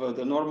of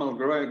the normal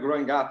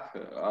growing up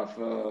of.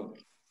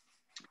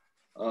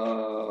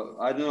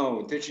 I don't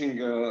know, teaching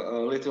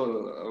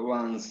little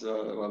ones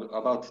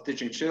about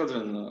teaching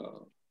children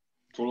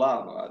to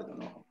love. I don't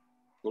know,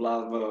 to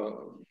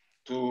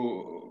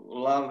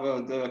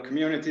love, the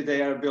community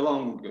they are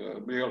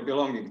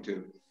belonging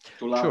to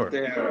love Sure.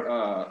 their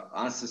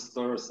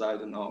ancestors. I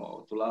don't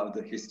know, to love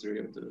the history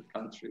of the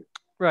country.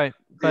 Right.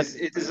 But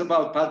It is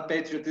about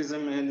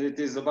patriotism, and it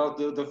is about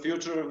the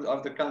future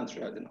of the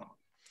country. I don't know,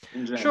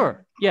 in general.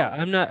 sure. Yeah,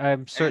 I'm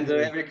And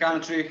certainly. every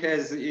country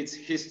has its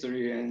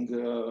history and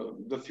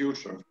the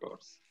future, of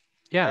course.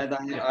 Yeah. And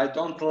I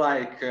don't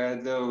like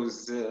that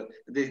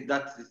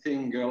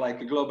thing like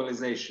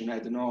globalization. I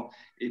don't know.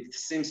 It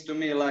seems to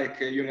me like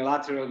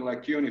unilateral,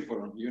 like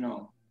uniform,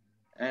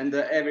 and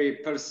every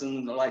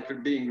person like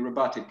being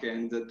robotic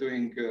and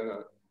doing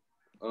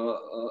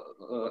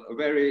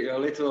very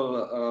little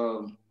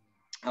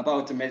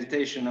about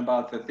meditation,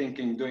 about the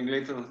thinking, doing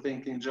little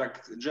thinking,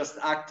 just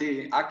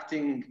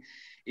acting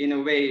in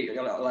a way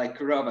like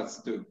robots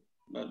do.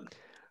 But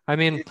I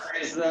mean, it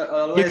is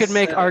you could less.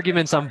 make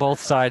arguments on both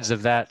sides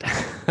of that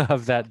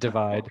of that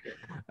divide.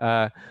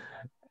 Uh,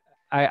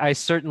 I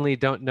certainly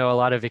don't know a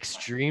lot of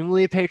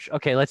extremely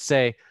okay, let's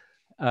say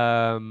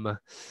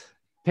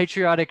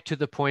patriotic to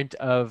the point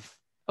of,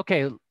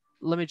 okay,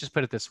 let me just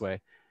put it this way.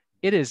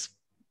 It is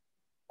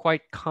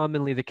quite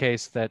commonly the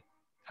case that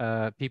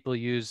people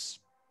use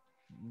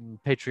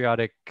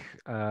patriotic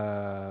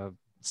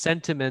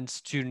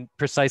sentiments to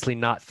precisely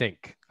not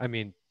think. I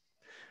mean,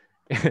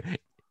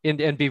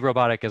 and be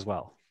robotic as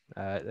well.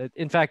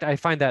 In fact, I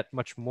find that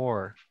much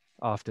more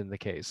often the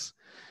case.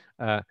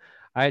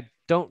 I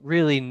don't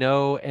really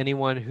know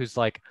anyone who's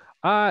like,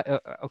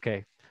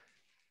 okay,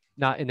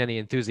 not in any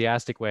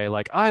enthusiastic way,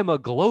 like I'm a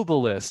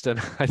globalist and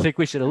I think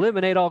we should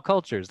eliminate all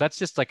cultures. That's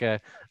just like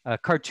a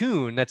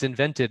cartoon that's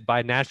invented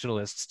by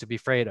nationalists to be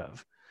afraid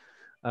of.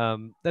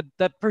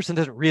 That person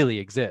doesn't really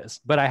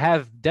exist. But I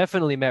have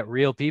definitely met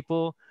real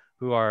people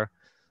who are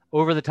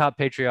over the top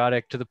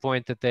patriotic to the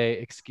point that they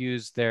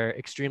excuse their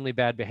extremely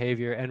bad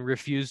behavior and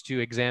refuse to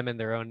examine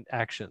their own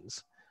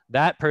actions.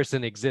 That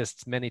person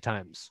exists many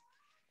times.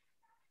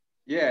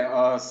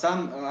 Yeah,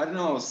 some I don't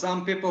know.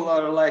 Some people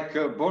are like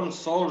born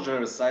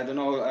soldiers. I don't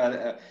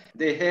know.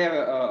 They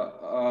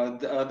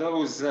have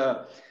those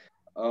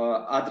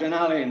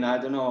adrenaline. I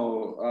don't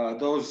know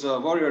those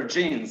warrior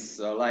genes,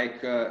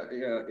 like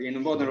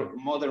in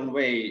modern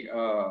way,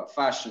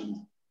 fashioned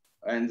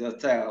and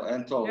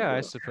told Yeah,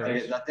 I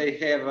suppose. that they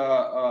have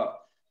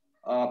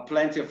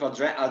plenty of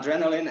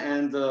adrenaline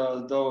and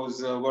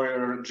those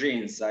warrior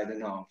genes. I don't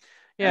know.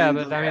 Yeah, And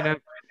but I mean,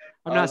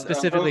 I'm not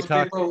specifically those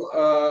talking. people,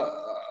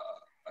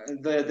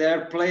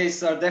 their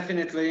place are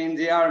definitely in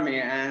the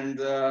army, and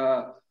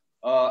all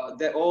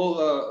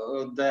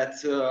that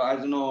I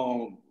don't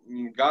know,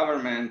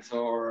 government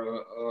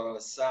or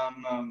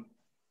some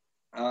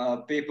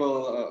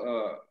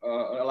people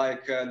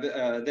like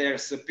their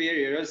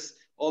superiors.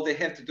 All they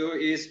have to do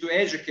is to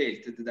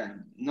educate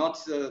them, not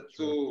to.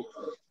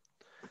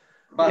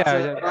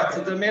 Yeah,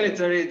 But the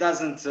military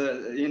doesn't.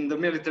 In the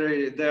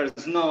military,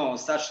 there's no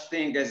such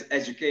thing as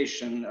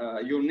education.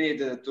 You need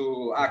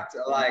to act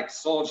like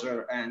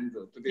soldier and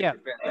to be yeah,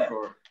 prepared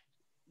for.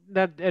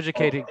 not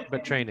educating,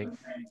 but training.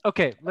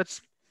 Okay,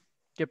 let's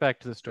get back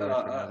to the story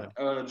for now,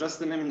 though.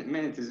 Just a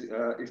minute,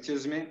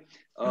 excuse me.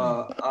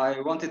 I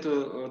wanted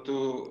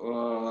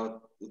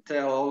to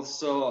tell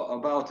also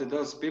about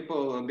those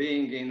people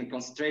being in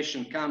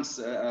concentration camps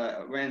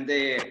when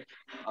they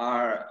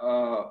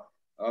are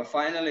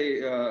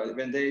finally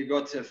when they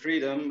got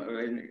freedom,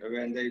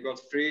 when they got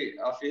free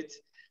of it.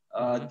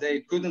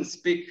 They couldn't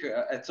speak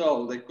at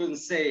all. They couldn't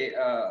say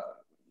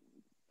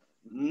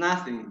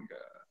nothing,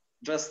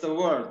 just a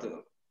word.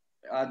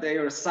 they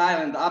were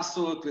silent,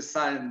 absolutely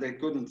silent. They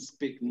couldn't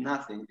speak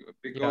nothing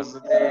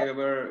because they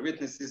were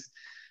witnesses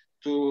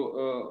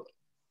to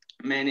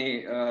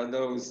many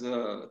those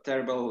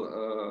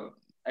terrible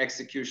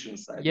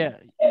executions.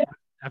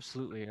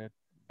 Absolutely.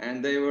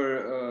 And they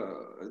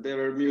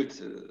were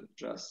mute,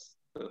 just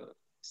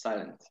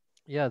silent.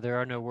 Yeah, there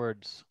are no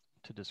words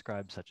to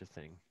describe such a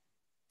thing.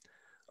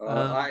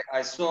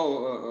 I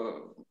saw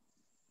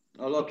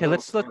a lot okay, of.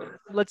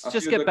 Let's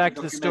just get back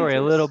to the story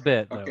a little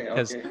bit, though,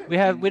 because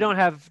we don't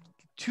have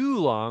too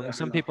long.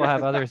 Some people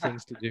have other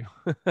things to do.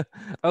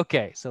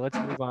 Okay, so let's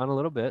move on a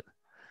little bit.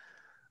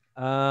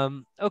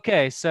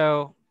 Okay,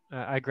 so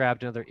I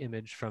grabbed another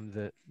image from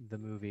the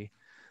movie.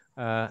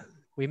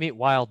 We meet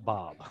Wild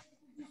Bob.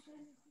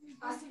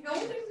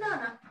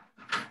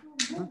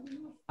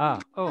 Oh,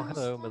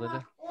 hello,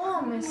 Melinda.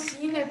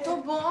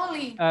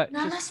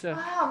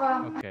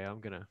 Okay, I'm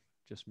gonna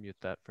just mute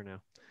that for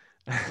now.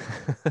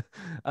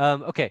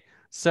 Okay,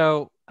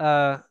 so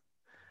I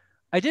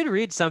did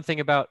read something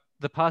about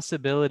the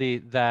possibility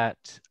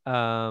that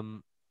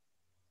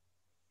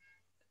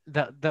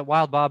that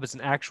Wild Bob is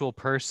an actual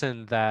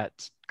person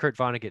that Kurt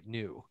Vonnegut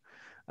knew.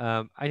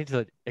 I need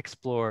to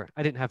explore.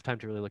 I didn't have time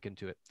to really look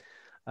into it.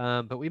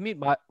 But we meet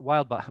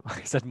Wild Bob.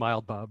 I said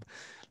Mild Bob.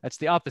 That's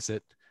the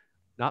opposite.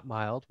 Not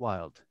mild,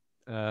 wild.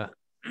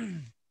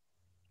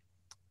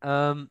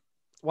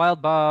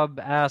 Wild Bob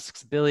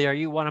asks Billy, "Are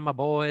you one of my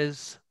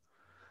boys?"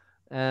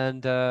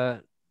 And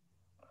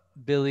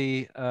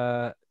Billy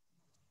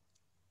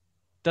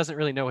doesn't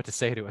really know what to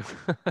say to him.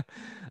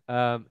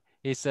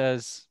 He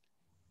says,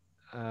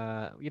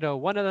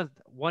 one of the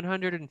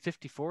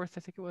 154th,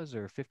 I think it was,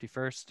 or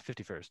 51st,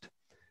 51st.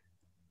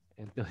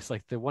 And Billy's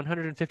like, the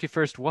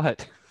 151st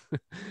what?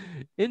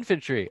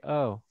 Infantry.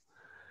 Oh.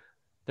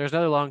 There's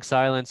another long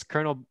silence.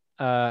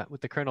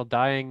 With the colonel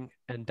dying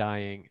and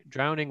dying,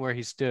 drowning where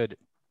he stood.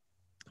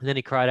 And then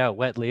he cried out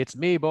wetly, "It's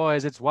me,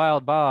 boys, it's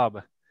Wild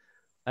Bob."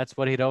 That's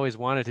what he'd always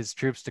wanted his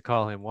troops to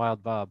call him,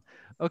 Wild Bob.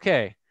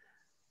 Okay.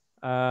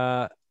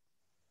 Why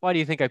do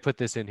you think I put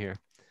this in here?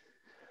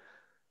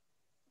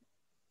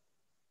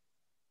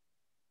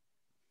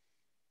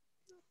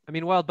 I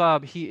mean, Wild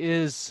Bob, he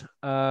is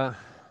a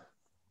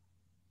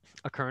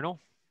colonel.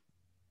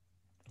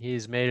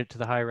 He's made it to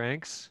the high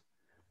ranks.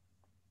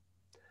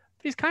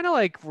 But he's kind of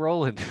like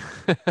Roland.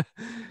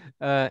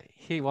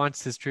 He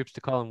wants his troops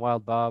to call him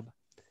Wild Bob.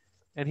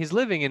 And he's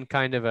living in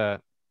kind of a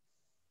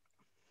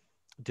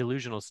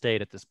delusional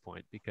state at this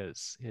point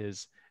because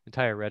his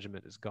entire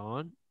regiment is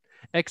gone,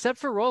 except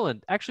for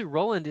Roland. Actually,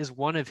 Roland is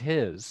one of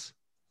his.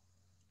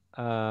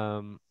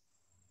 It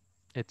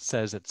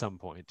says at some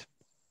point.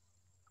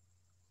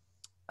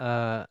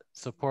 So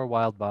poor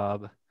Wild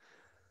Bob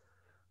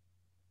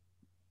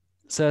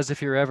says,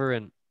 if you're ever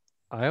in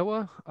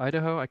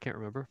Idaho, I can't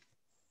remember,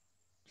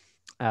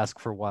 ask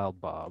for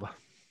Wild Bob.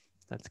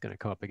 That's going to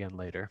come up again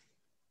later.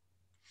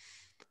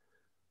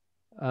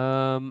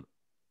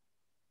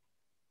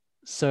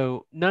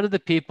 So none of the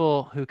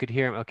people who could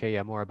hear him, okay,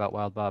 yeah, more about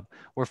Wild Bob,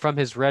 were from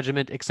his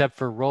regiment except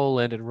for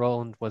Roland, and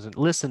Roland wasn't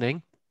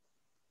listening.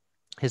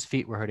 His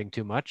feet were hurting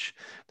too much.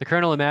 The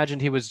colonel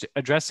imagined he was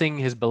addressing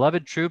his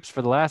beloved troops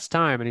for the last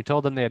time, and he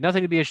told them they had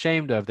nothing to be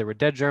ashamed of. There were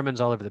dead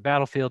Germans all over the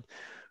battlefield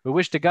who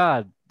wished to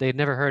God they had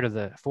never heard of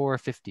the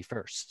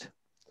 451st.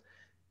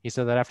 He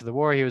said that after the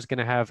war, he was going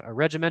to have a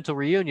regimental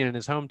reunion in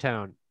his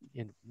hometown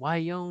in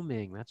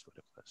Wyoming. That's what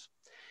it was.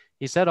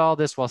 He said all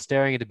this while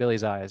staring into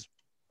Billy's eyes.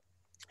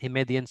 He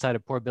made the inside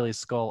of poor Billy's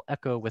skull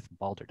echo with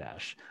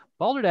balderdash.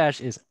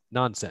 Balderdash is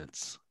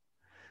nonsense.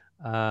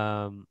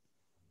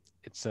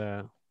 It's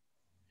a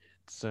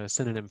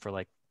synonym for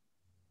like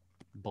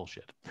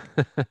bullshit.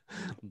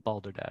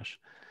 Balderdash.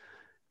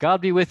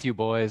 God be with you,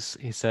 boys,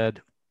 he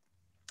said.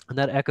 And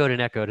that echoed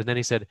and echoed. And then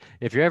he said,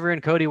 if you're ever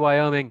in Cody,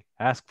 Wyoming,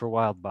 ask for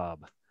Wild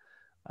Bob.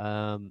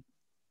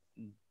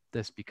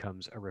 This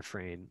becomes a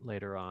refrain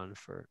later on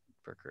for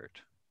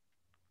Kurt.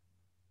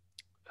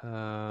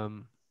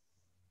 All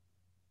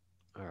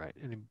right.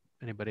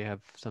 Anybody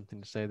have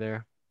something to say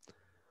there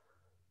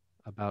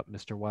about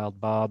Mr. Wild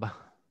Bob?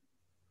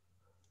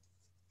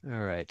 All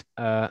right.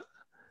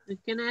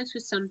 Can I ask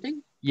you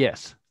something?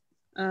 Yes.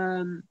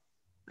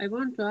 I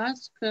want to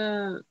ask,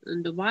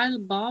 the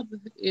Wild Bob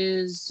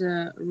is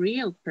a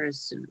real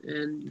person,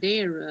 and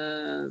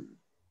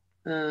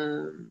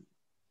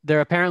there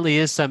apparently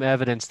is some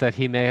evidence that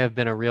he may have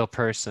been a real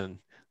person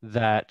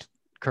that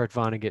Kurt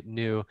Vonnegut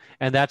knew.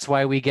 And that's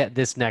why we get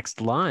this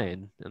next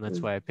line. And that's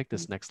why I picked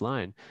this next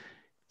line.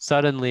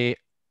 Suddenly,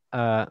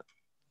 Kurt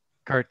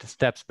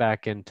steps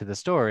back into the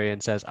story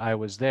and says, I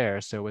was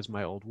there. So was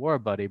my old war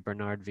buddy,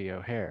 Bernard V.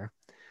 O'Hare.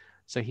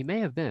 So he may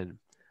have been.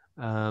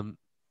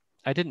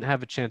 I didn't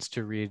have a chance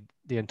to read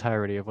the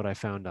entirety of what I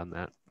found on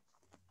that.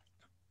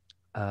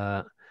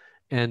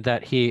 And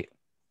that he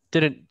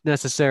didn't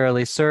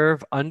necessarily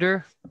serve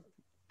under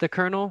the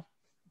colonel,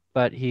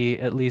 but he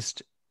at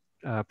least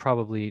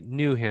probably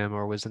knew him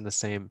or was in the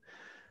same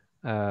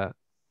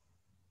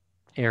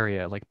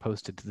area, like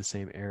posted to the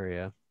same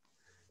area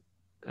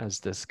as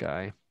this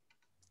guy.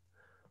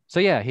 So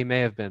yeah, he may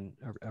have been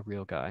a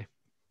real guy.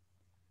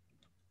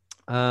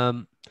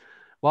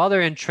 While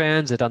they're in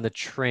transit on the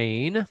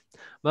train,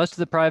 most of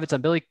the privates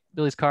on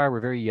Billy's car were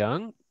very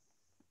young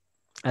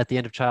at the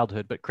end of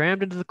childhood, but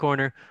crammed into the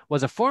corner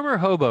was a former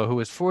hobo who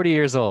was 40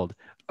 years old.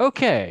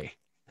 Okay.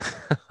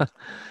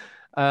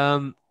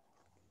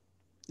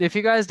 If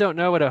you guys don't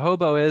know what a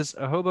hobo is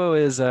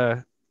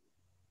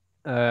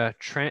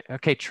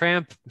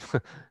tramp.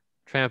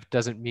 Tramp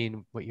doesn't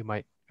mean what you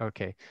might.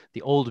 Okay,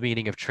 the old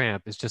meaning of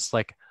tramp is just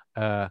like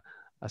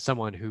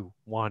someone who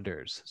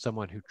wanders,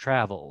 someone who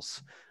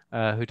travels,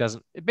 who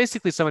doesn't.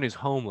 Basically, someone who's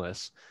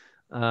homeless.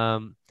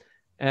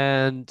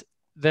 And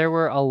there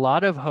were a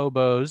lot of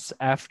hobos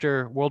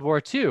after World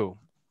War II.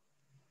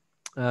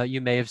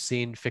 You may have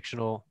seen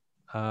fictional,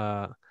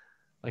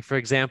 like for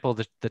example,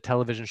 the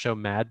television show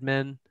Mad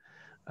Men.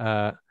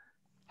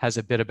 Has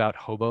a bit about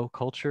hobo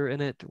culture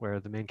in it, where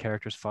the main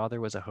character's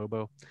father was a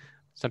hobo.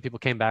 Some people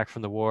came back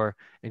from the war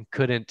and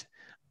couldn't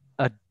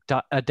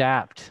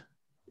adapt.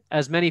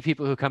 As many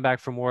people who come back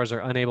from wars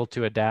are unable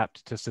to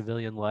adapt to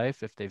civilian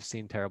life if they've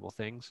seen terrible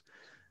things,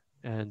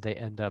 and they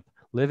end up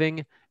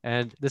living.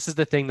 And this is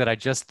the thing that I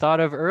just thought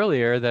of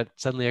earlier that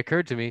suddenly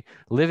occurred to me,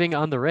 living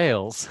on the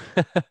rails,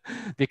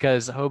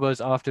 because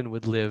hobos often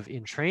would live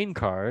in train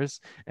cars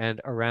and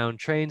around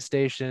train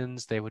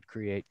stations. They would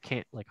create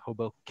like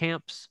hobo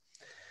camps.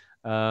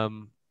 How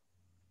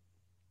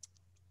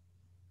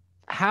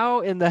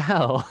in the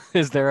hell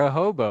is there a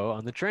hobo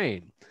on the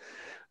train?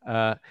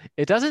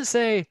 It doesn't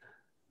say,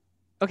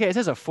 okay, it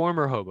says a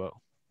former hobo.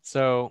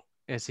 So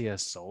is he a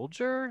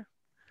soldier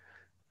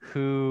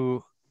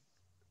who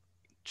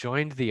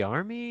joined the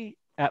army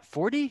at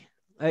 40?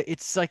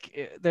 It's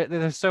like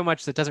there's so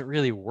much that doesn't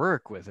really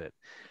work with it.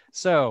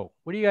 So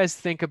what do you guys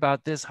think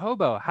about this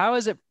hobo? How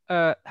is there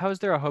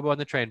a hobo on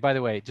the train? By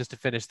the way, just to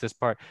finish this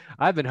part,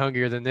 I've been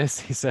hungrier than this,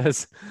 he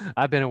says.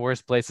 I've been in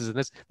worse places than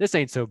this. This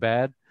ain't so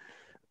bad.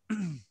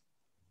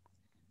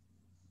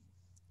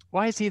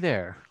 Why is he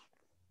there?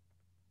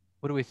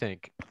 What do we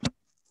think?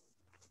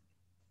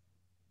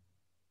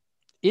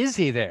 Is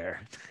he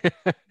there?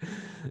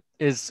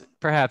 Is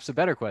perhaps a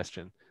better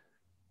question.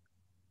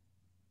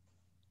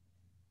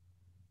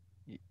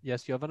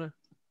 Yes, Jovana?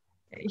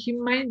 He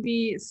might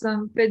be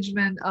some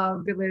figment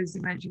of Billy's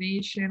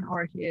imagination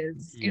or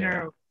his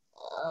inner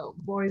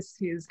voice,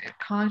 his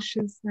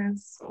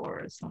consciousness,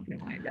 or something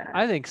like that.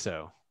 I think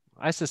so.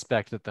 I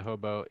suspect that the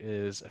hobo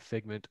is a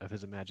figment of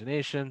his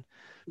imagination,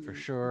 for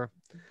sure.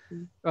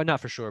 Oh,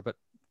 not for sure, but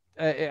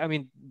I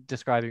mean,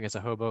 describing as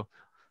a hobo,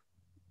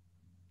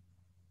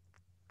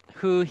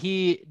 who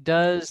he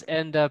does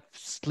end up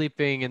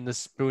sleeping in the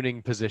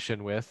spooning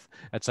position with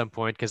at some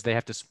point, because they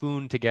have to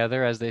spoon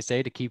together, as they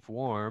say, to keep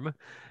warm.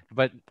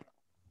 But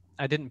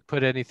I didn't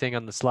put anything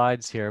on the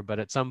slides here, but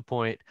at some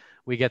point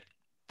we get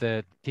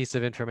the piece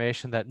of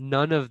information that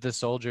none of the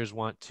soldiers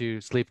want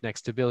to sleep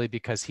next to Billy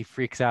because he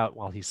freaks out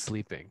while he's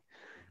sleeping.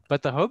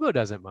 But the hobo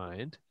doesn't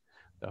mind.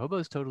 The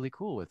hobo's totally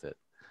cool with it.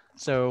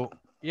 So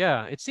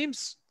yeah, it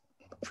seems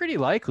pretty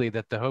likely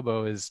that the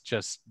hobo is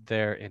just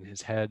there in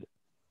his head,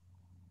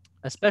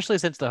 especially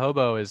since the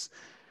hobo is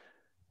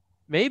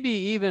maybe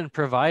even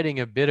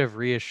providing a bit of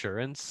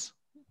reassurance.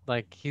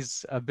 Like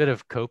he's a bit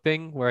of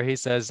coping where he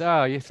says,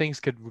 oh, things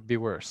could be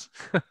worse.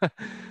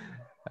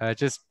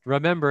 Just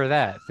remember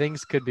that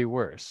things could be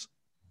worse.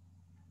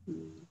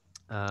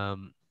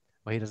 Well,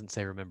 he doesn't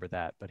say remember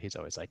that, but he's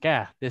always like,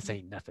 this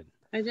ain't nothing.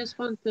 I just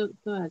want to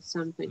add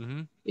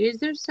something. Is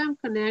there some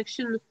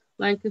connection,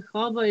 like a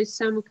hobo is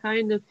some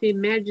kind of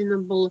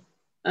imaginable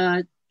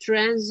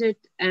transit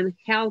and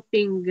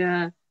helping,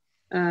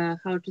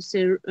 how to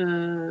say,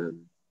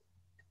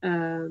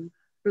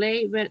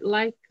 play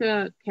like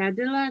a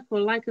Cadillac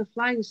or like a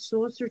flying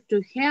saucer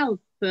to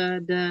help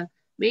the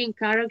main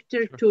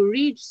character to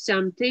reach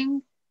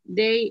something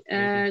they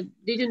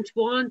didn't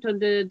want, or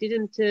they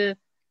didn't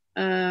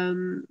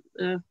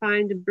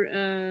find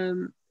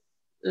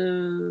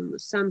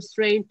some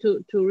strength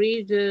to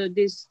read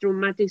this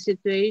traumatic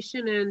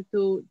situation and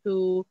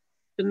to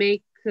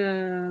make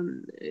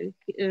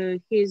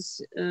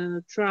his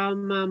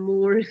trauma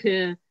more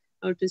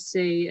how to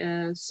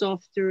say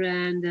softer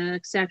and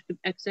acceptable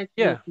to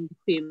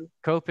him.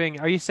 Coping.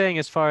 Are you saying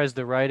as far as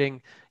the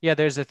writing? Yeah,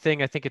 there's a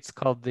thing, I think it's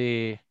called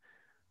the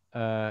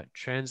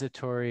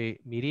transitory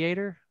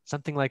mediator,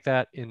 something like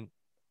that in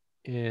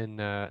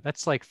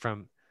that's like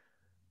from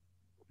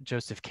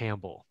Joseph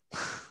Campbell.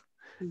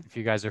 If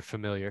you guys are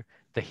familiar,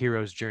 The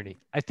Hero's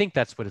Journey. I think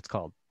that's what it's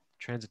called,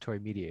 transitory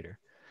mediator.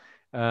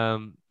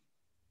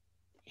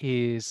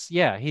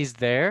 He's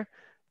there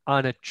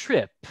on a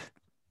trip,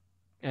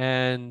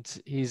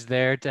 and he's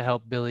there to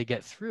help Billy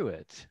get through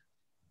it.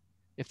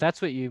 If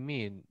that's what you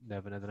mean,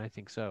 Nevena, then I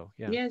think so.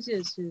 Yeah. Yes.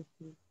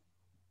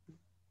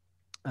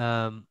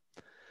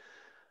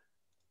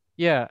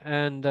 Yeah,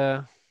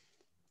 and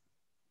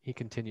he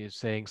continues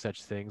saying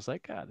such things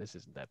like, this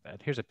isn't that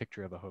bad. Here's a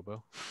picture of a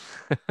hobo.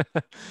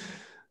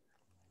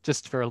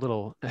 Just for a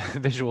little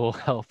visual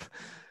help.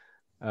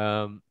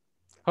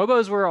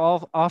 Hobos were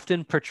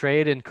often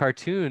portrayed in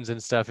cartoons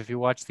and stuff. If you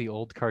watch the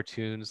old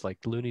cartoons like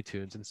Looney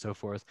Tunes and so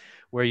forth,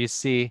 where you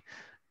see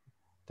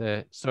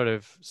the sort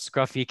of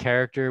scruffy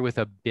character with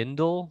a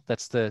bindle.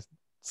 That's the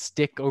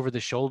stick over the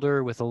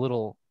shoulder with a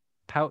little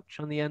pouch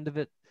on the end of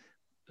it,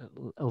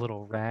 a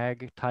little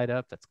rag tied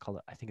up. That's called,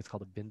 I think it's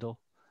called a bindle.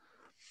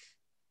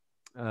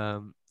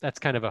 That's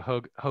kind of a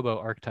hobo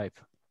archetype.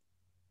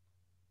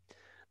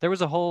 There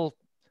was a whole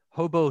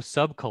hobo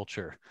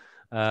subculture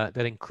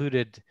that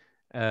included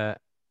a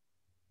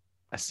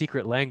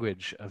secret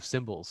language of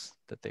symbols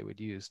that they would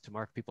use to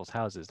mark people's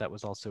houses. That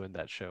was also in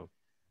that show,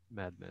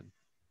 Mad Men.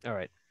 All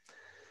right.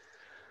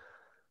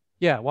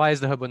 Yeah, why is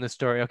the hobo in this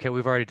story? Okay,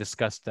 we've already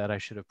discussed that. I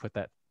should have put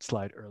that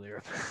slide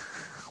earlier.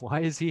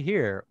 Why is he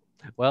here?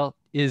 Well,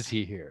 is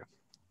he here?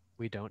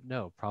 We don't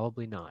know.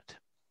 Probably not.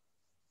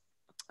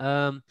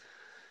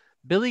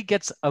 Billy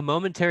gets a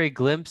momentary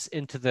glimpse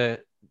into the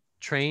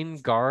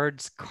train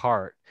guard's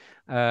cart.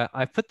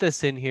 I put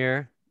this in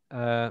here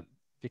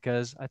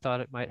because I thought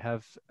it might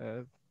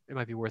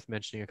be worth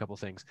mentioning a couple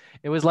things.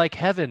 It was like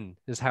heaven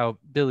is how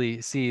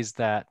Billy sees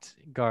that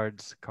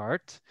guard's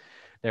cart.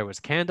 There was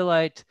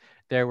candlelight.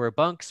 There were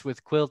bunks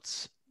with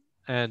quilts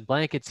and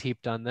blankets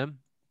heaped on them.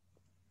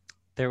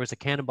 There was a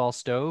cannonball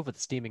stove with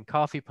a steaming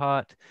coffee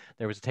pot.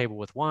 There was a table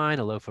with wine,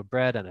 a loaf of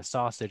bread, and a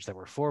sausage. There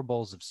were 4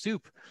 bowls of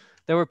soup.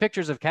 There were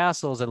pictures of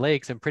castles and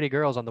lakes and pretty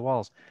girls on the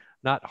walls.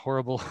 Not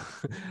horrible,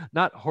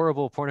 not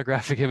horrible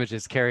pornographic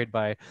images carried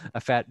by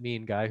a fat,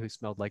 mean guy who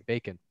smelled like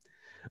bacon.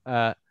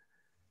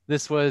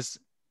 This was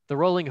the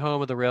rolling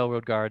home of the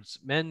railroad guards,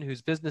 men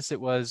whose business it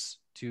was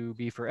to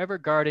be forever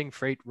guarding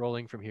freight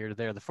rolling from here to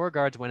there. The 4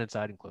 guards went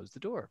inside and closed the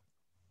door.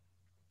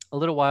 A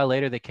little while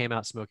later, they came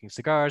out smoking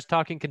cigars,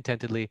 talking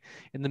contentedly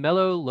in the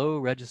mellow, low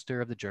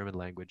register of the German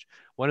language.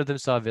 One of them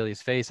saw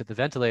Billy's face at the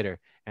ventilator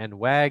and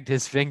wagged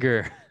his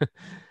finger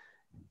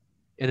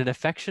in an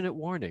affectionate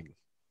warning.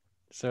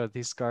 So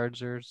these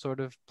guards are sort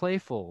of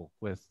playful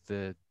with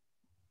the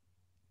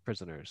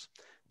prisoners,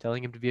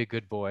 telling him to be a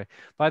good boy.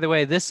 By the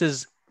way, this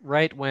is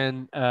right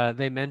when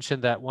they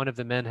mentioned that one of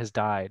the men has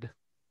died.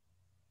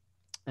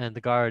 And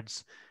the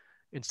guards,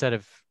 instead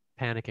of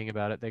panicking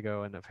about it, they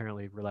go and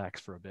apparently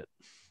relax for a bit.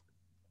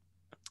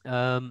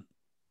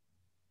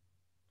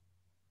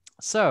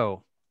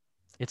 So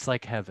it's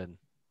like heaven.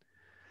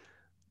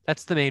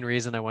 That's the main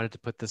reason I wanted to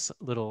put this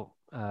little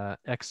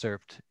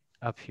excerpt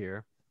up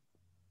here.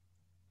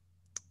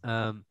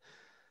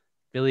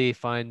 Billy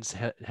finds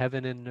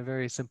heaven in a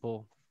very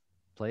simple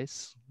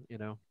place, you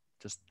know,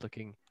 just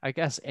looking, I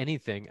guess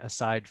anything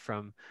aside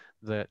from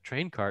the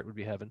train cart would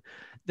be heaven.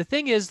 The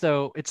thing is,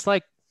 though, it's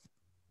like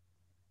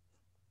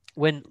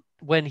when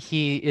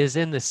he is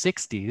in the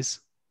 60s,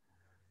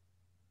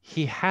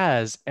 he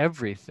has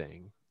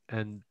everything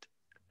and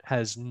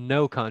has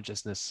no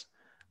consciousness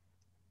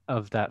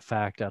of that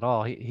fact at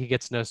all. He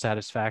gets no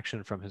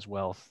satisfaction from his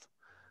wealth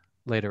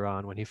later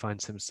on when he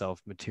finds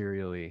himself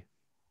materially,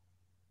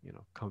 you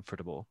know,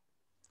 comfortable.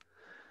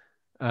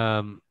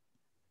 And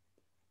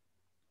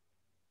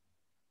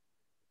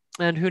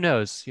who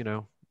knows, you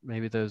know,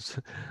 maybe those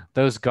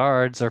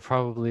guards are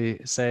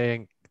probably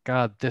saying,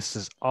 God, this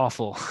is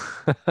awful.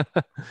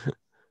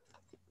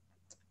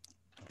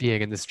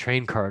 Being in this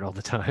train cart all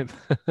the time.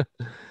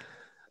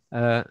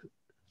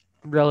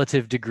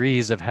 Relative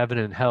degrees of heaven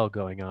and hell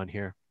going on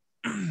here.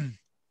 Do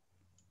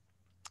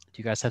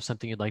you guys have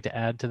something you'd like to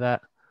add to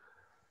that?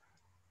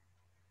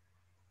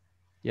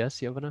 Yes,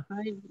 Jovana?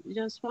 I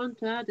just want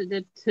to add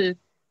that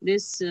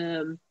this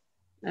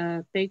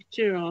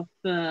picture of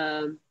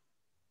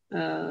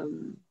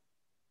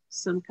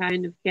some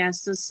kind of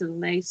castles and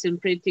lakes and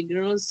pretty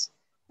girls,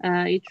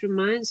 it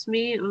reminds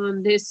me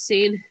on this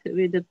scene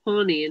with the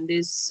pony and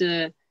this,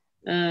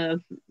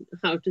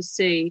 how to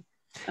say,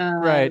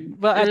 right.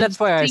 Well, that's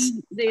why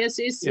this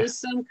is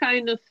some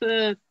kind of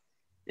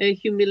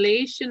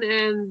humiliation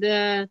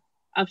and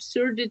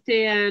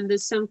absurdity and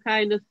some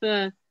kind of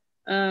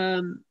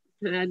how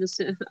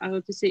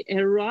to say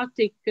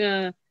erotic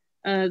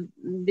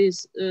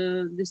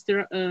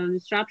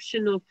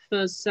disruption of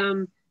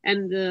some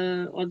and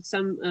on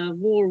some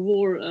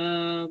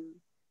war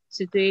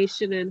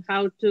situation, and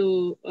how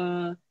to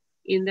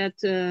in that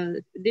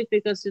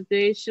difficult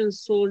situation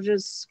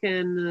soldiers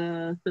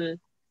can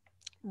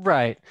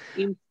right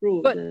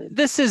improve. But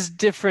this is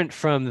different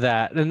from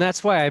that, and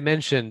that's why I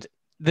mentioned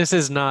this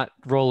is not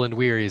Roland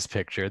Weary's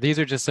picture. These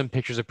are just some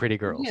pictures of pretty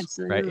girls, yes,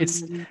 right?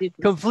 It's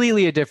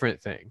completely a different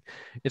thing.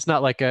 It's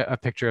not like a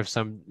picture of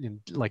some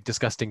like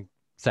disgusting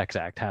sex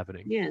act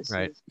happening, yes,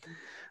 right?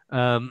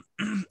 Yes.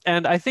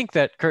 And I think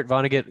that Kurt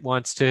Vonnegut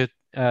wants to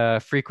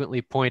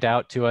frequently point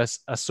out to us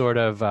a sort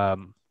of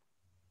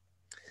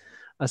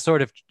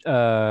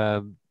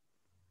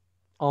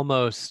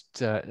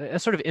almost a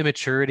sort of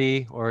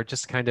immaturity, or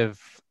just kind of,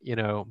 you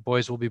know,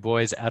 boys will be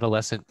boys,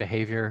 adolescent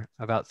behavior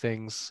about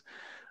things,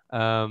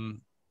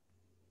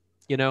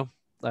 you know,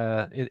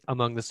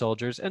 among the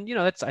soldiers. And, you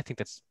know, I think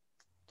that's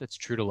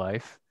true to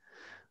life.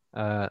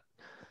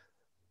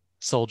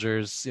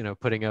 Soldiers, you know,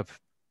 putting up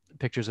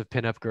pictures of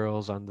pinup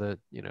girls on the,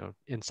 you know,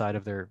 inside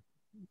of their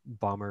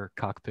bomber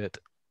cockpit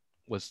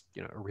was,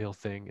 you know, a real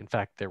thing. In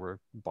fact, there were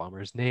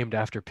bombers named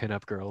after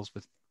pinup girls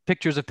with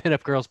pictures of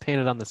pinup girls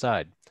painted on the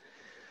side.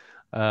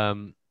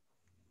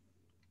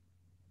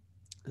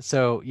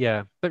 So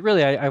yeah, but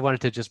really I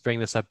wanted to just bring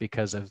this up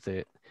because of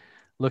the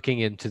looking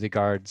into the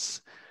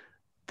guards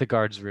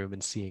room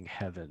and seeing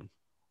heaven.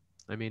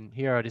 I mean,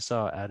 he already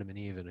saw Adam and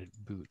Eve in a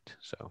boot,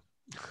 so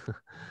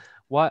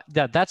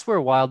that's where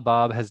Wild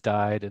Bob has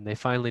died, and they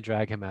finally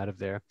drag him out of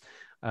there.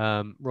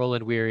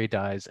 Roland Weary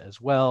dies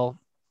as well.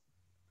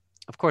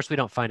 Of course, we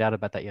don't find out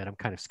about that yet. I'm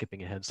kind of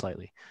skipping ahead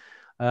slightly.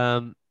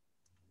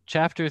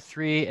 Chapter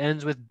 3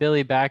 ends with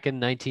Billy back in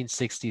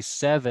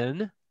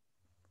 1967,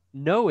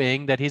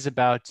 knowing that he's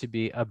about to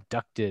be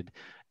abducted.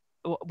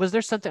 Was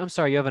there something? I'm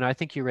sorry, Jovan, I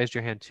think you raised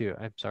your hand too.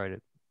 I'm sorry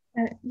to.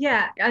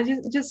 Yeah, I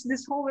just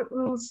this whole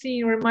little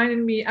scene reminded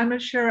me. I'm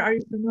not sure. Are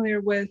you familiar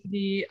with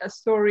the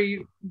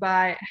story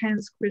by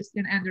Hans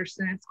Christian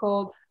Andersen? It's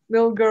called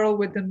 "Little Girl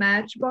with the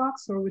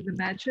Matchbox" or with the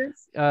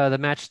matches. The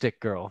Matchstick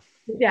Girl.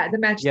 Yeah, the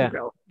Matchstick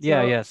Girl.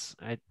 Yeah. Yes.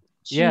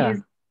 She's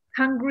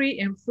hungry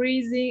and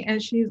freezing,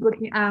 and she's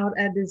looking out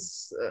at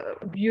this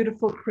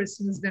beautiful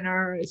Christmas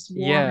dinner. It's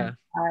warm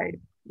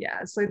inside.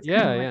 Yeah. So it's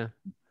there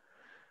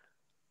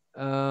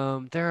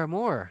are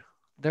more.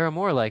 There are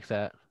more like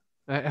that.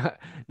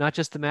 Not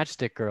just the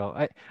Matchstick Girl.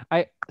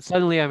 I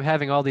suddenly I'm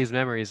having all these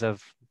memories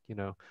of,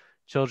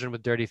 children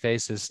with dirty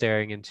faces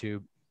staring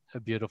into a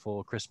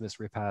beautiful Christmas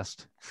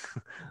repast.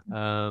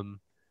 I'm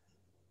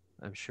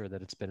sure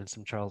that it's been in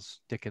some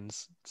Charles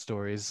Dickens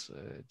stories.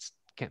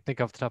 Can't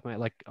think off the top of my head,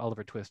 like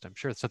Oliver Twist. I'm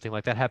sure something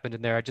like that happened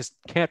in there. I just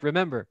can't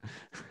remember.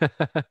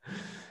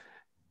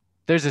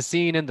 There's a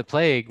scene in The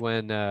Plague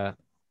when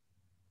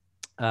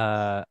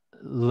Joseph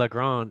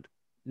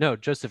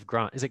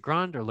Grand. Is it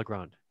Grand or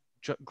Legrand?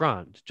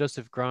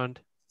 Joseph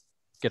Grand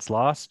gets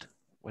lost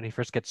when he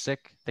first gets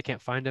sick. They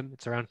can't find him.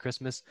 It's around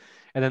Christmas.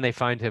 And then they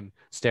find him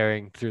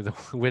staring through the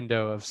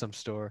window of some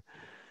store,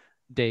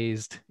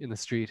 dazed in the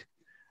street.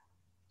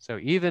 So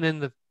even in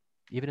the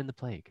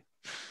Plague,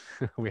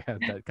 we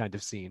have that kind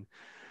of scene.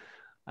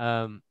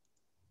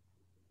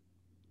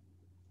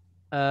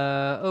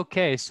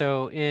 Okay,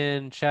 so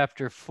in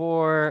chapter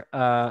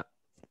 4,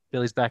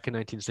 Billy's back in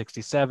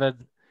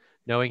 1967,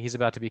 knowing he's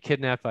about to be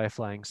kidnapped by a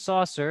flying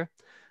saucer.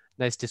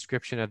 Nice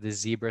description of the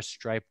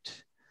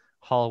zebra-striped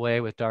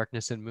hallway with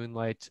darkness and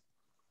moonlight.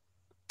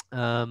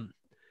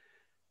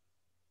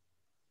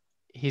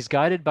 He's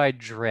guided by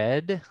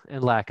dread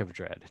and lack of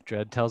dread.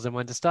 Dread tells him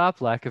when to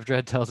stop. Lack of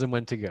dread tells him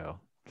when to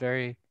go.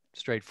 Very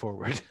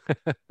straightforward.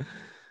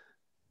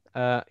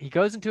 He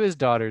goes into his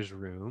daughter's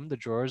room. The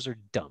drawers are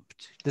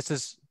dumped. This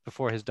is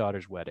before his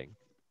daughter's wedding.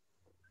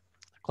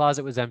 The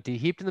closet was empty,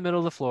 heaped in the middle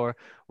of the floor,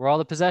 were all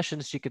the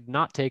possessions she could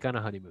not take on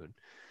a honeymoon.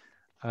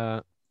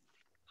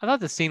 I thought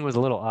the scene was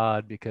a little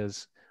odd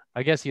because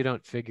I guess you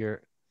don't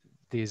figure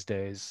these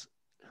days.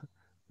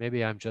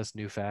 Maybe I'm just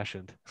new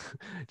fashioned.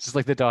 Just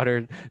like the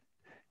daughter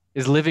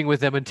is living with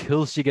them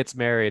until she gets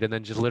married and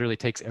then just literally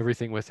takes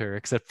everything with her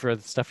except for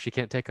the stuff she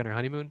can't take on her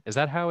honeymoon. Is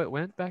that how it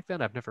went back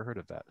then? I've never heard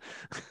of that.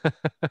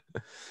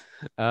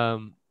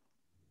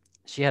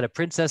 She had a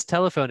princess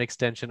telephone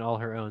extension all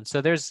her own.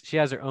 So she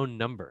has her own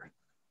number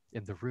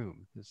in the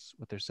room is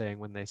what they're saying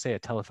when they say a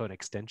telephone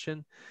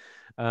extension,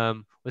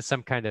 with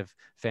some kind of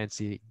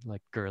fancy,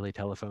 like girly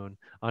telephone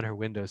on her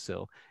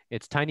windowsill.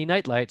 Its tiny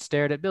nightlight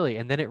stared at Billy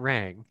and then it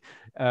rang.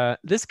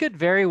 This could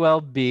very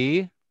well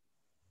be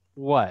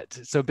what?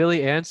 So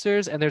Billy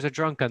answers and there's a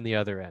drunk on the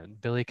other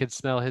end. Billy could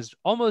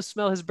almost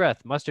smell his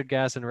breath, mustard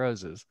gas and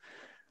roses.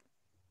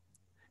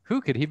 Who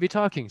could he be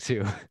talking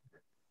to?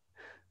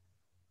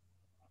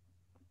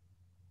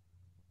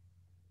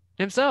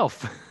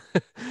 Himself.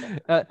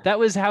 That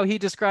was how he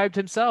described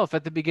himself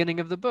at the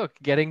beginning of the book,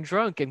 getting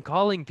drunk and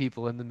calling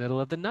people in the middle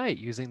of the night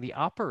using the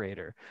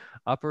operator.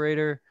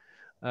 Operator,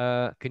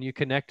 can you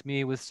connect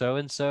me with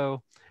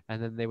so-and-so?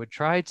 And then they would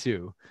try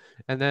to.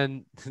 And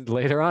then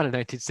later on in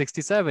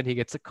 1967, he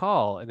gets a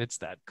call, and it's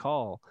that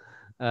call.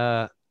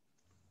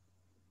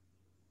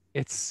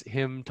 It's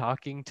him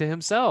talking to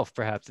himself,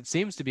 perhaps. It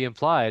seems to be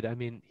implied. I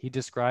mean, he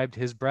described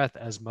his breath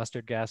as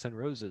mustard gas and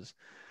roses.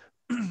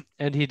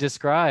 And he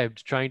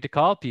described trying to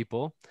call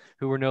people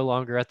who were no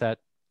longer at that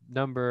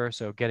number,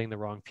 so getting the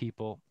wrong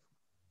people.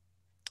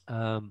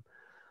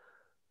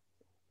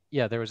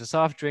 Yeah, there was a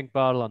soft drink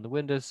bottle on the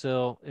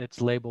windowsill.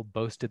 Its label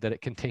boasted that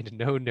it contained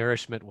no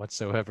nourishment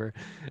whatsoever.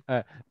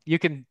 You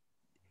can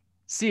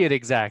see it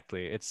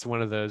exactly. It's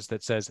one of those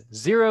that says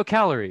 0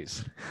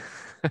 calories.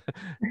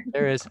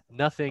 There is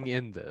nothing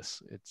in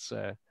this. It's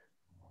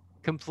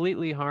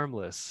completely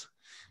harmless,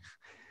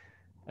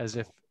 as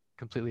if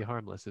completely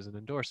harmless is an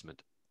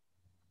endorsement.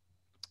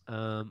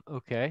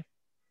 Okay.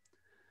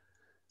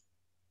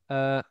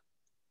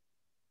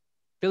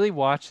 Billy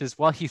watches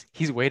while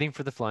he's waiting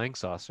for the flying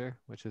saucer,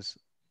 it's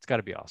got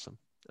to be awesome.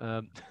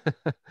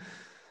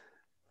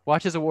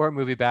 Watches a war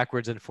movie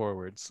backwards and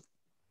forwards.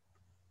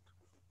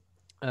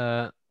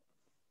 I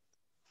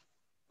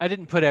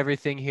didn't put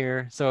everything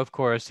here, so of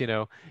course,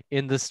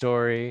 in the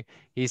story,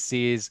 he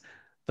sees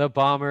the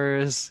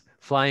bombers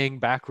flying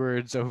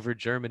backwards over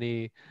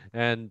Germany,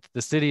 and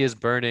the city is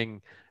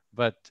burning,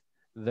 but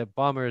the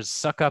bombers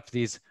suck up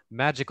these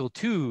magical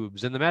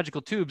tubes, and the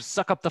magical tubes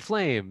suck up the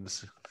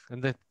flames,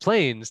 and the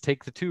planes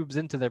take the tubes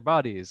into their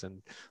bodies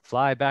and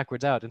fly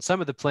backwards out. And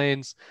some of the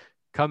planes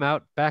come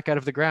out back out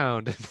of the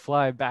ground and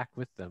fly back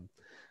with them.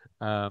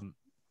 And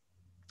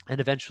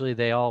eventually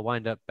they all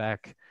wind up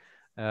back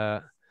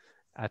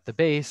at the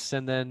base,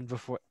 and then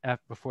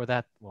before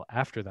that, well,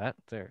 after that,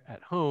 they're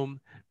at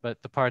home.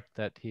 But the part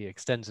that he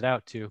extends it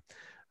out to,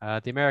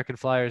 the American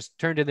flyers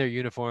turned in their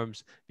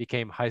uniforms,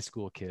 became high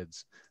school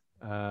kids,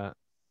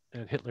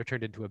 and Hitler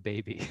turned into a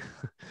baby.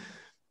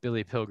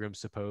 Billy Pilgrim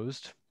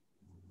supposed.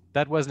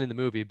 That wasn't in the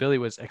movie. Billy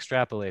was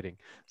extrapolating.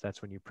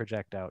 That's when you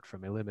project out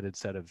from a limited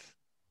set of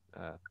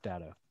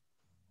data.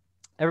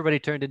 Everybody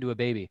turned into a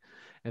baby,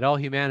 and all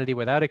humanity,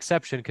 without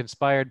exception,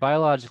 conspired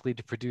biologically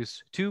to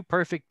produce two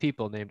perfect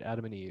people named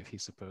Adam and Eve, he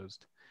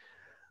supposed.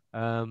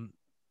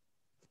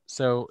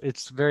 So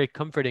it's very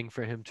comforting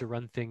for him to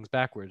run things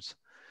backwards.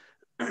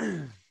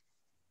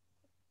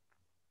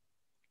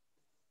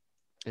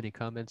 Any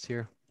comments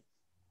here?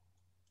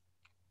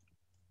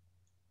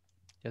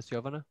 Yes,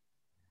 Jovana?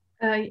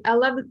 I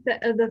love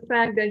the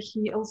fact that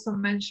he also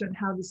mentioned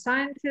how the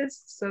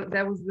scientists, so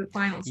that was the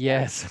final step.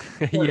 Yes,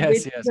 So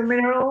yes, they yes. the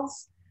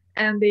minerals,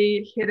 and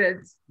they hid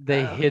it.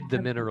 They hid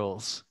the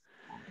minerals.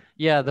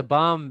 Yeah, the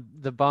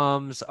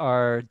bombs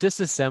are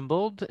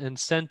disassembled and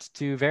sent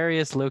to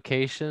various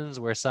locations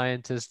where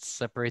scientists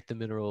separate the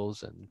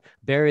minerals and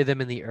bury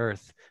them in the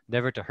earth,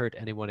 never to hurt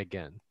anyone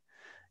again.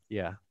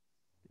 Yeah,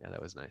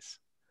 that was nice.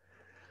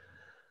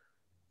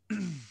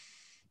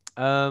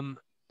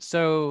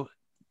 So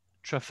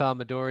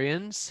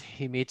Tralfamadorians,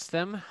 he meets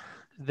them.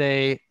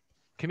 They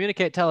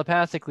communicate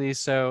telepathically,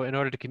 so in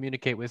order to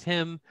communicate with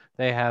him,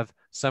 they have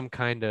some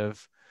kind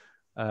of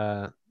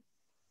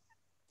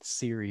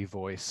Siri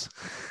voice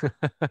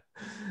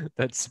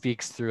that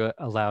speaks through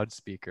a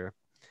loudspeaker.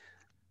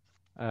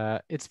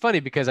 It's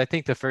funny because I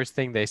think the first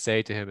thing they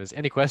say to him is,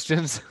 "Any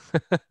questions?"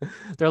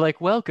 They're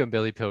like, "Welcome,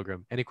 Billy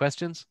Pilgrim. Any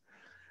questions?"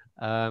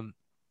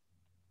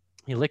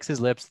 He licks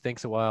his lips,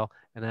 thinks a while,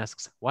 and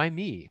asks, "Why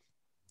me?"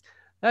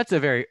 That's a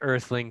very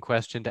earthling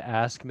question to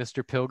ask,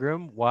 Mr.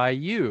 Pilgrim. Why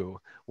you?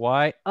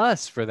 Why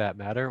us, for that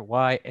matter?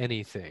 Why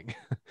anything?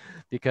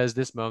 Because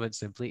this moment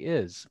simply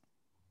is.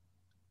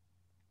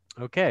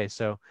 Okay,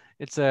 so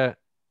it's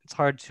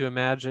hard to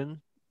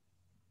imagine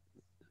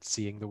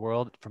seeing the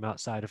world from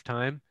outside of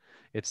time.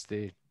 It's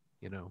the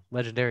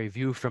legendary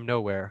view from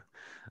nowhere,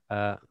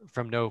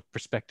 from no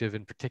perspective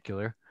in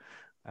particular,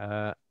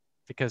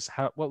 because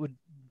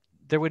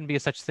there wouldn't be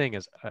such thing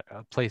as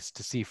a place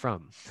to see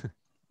from.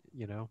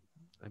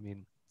 I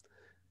mean,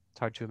 it's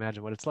hard to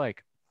imagine what it's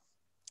like.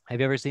 Have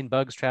you ever seen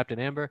bugs trapped in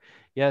amber?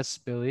 Yes,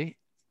 Billy,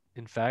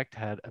 in fact,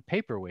 had a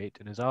paperweight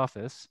in his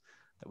office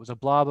that was a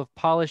blob of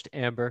polished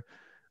amber.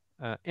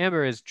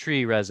 Amber is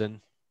tree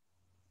resin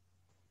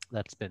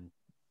that's been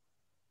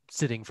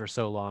sitting for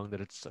so long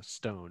that it's a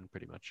stone,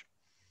 pretty much,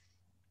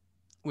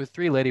 with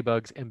 3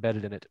 ladybugs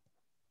embedded in it.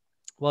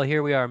 Well,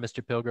 here we are,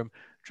 Mr. Pilgrim,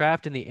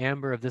 trapped in the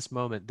amber of this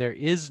moment. There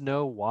is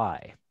no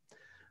why.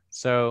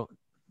 So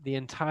the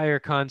entire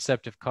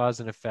concept of cause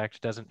and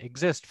effect doesn't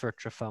exist for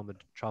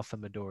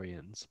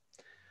Tralfamadorians.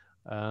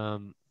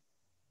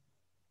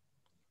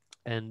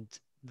 And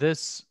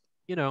this,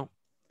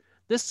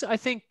 I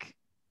think,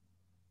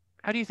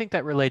 how do you think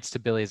that relates to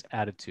Billy's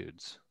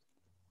attitudes?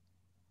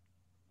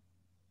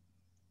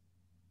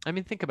 I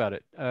mean, think about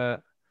it.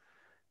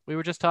 We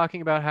were just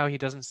talking about how he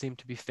doesn't seem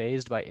to be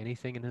fazed by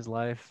anything in his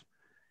life.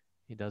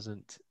 He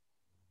doesn't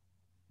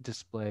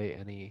display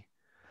any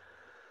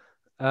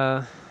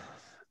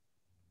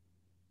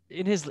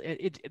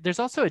there's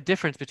also a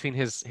difference between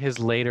his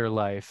later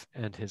life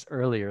and his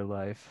earlier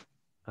life.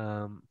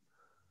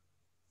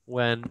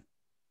 When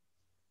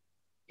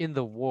in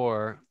the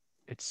war,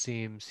 it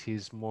seems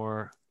he's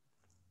more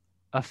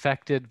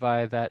affected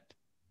by that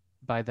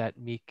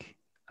meek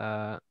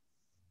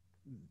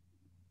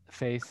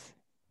faith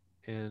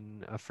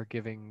in a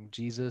forgiving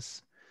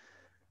Jesus,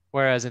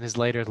 whereas in his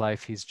later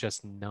life he's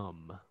just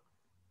numb.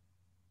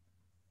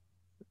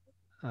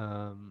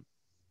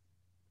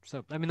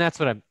 So I mean that's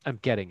what I'm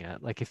getting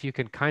at. Like if you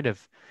can kind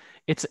of,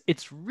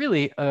 it's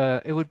really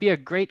it would be a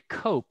great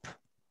cope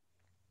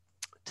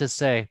to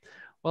say,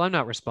 well, I'm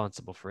not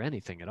responsible for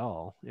anything at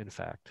all, in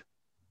fact.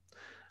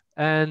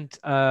 And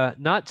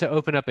not to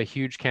open up a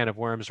huge can of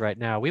worms right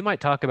now. We might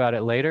talk about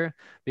it later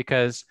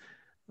because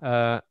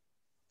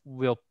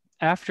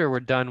after we're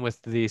done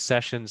with the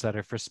sessions that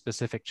are for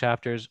specific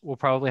chapters, we'll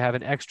probably have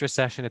an extra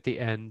session at the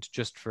end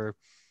just for,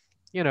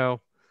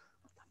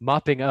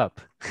 mopping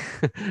up,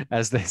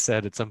 as they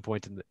said at some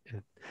point in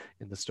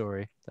the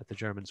story that the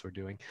Germans were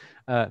doing,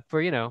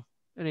 for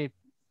any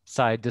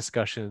side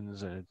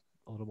discussions and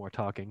a little more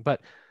talking.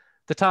 But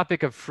the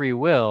topic of free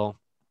will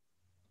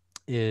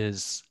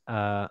is,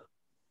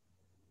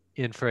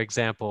 in, for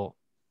example,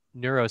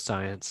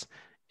 neuroscience,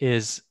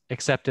 is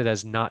accepted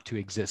as not to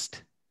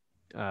exist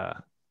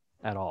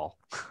at all.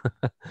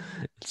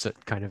 It's a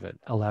kind of an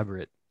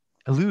elaborate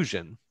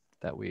illusion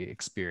that we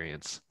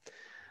experience.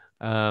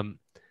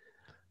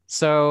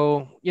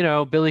 So, you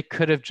know, Billy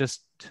could have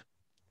just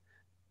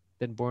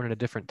been born at a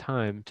different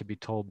time to be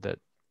told that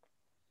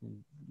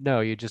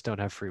no, you just don't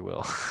have free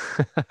will.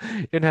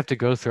 You didn't have to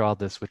go through all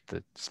this with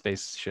the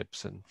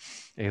spaceships and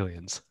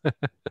aliens.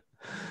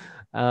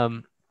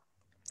 um,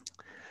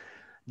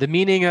 the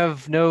meaning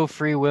of no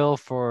free will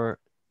for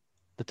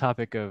the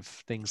topic of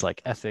things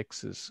like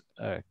ethics is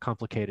a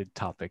complicated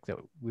topic that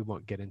we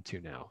won't get into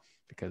now,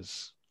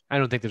 because I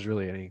don't think there's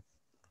really any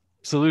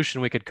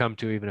solution we could come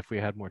to even if we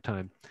had more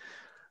time.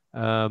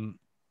 There's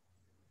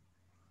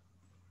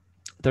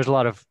a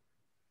lot of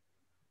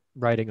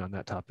writing on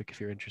that topic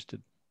if you're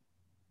interested.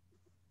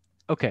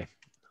 Okay.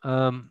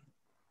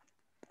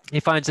 He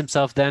finds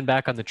himself then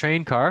back on the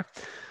train car.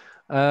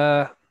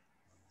 Yeah,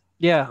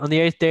 on the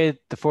 8th day,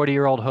 the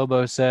 40-year-old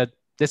hobo said,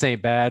 "This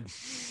ain't bad.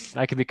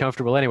 I can be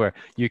comfortable anywhere."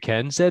 "You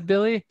can," said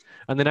Billy.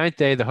 On the 9th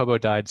day, the hobo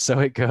died. So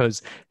it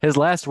goes. His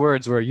last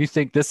words were, "You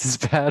think this is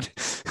bad?"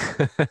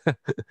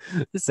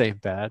 This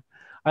ain't bad.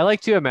 I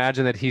like to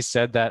imagine that he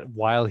said that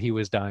while he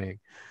was dying,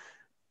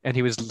 and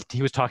he was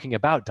talking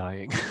about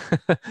dying.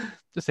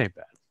 This ain't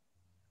bad.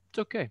 It's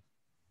okay.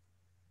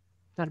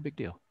 Not a big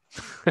deal.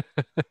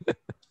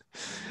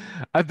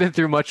 I've been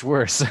through much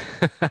worse.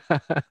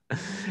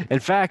 In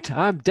fact,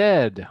 I'm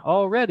dead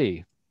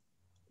already.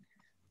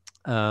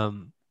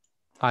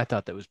 I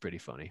thought that was pretty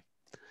funny.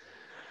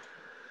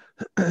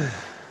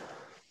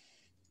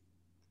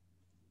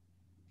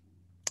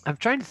 I'm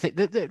trying to think.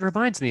 That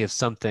reminds me of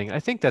something. I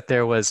think that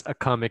there was a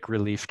comic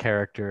relief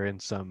character in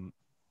some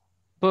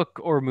book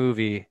or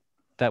movie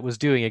that was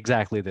doing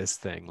exactly this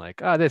thing.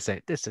 Like, oh, this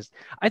is.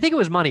 I think it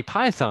was Monty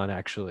Python,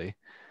 actually.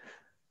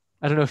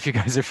 I don't know if you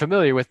guys are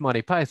familiar with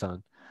Monty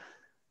Python.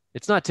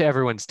 It's not to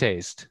everyone's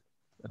taste.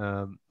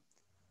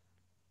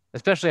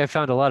 Especially I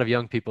found a lot of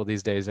young people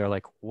these days are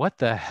like, what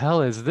the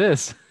hell is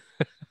this?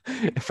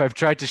 If I've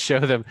tried to show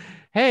them,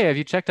 hey, have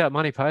you checked out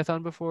Monty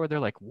Python before? They're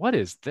like, what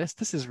is this?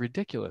 This is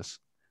ridiculous.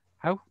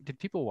 How did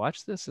people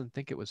watch this and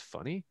think it was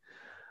funny?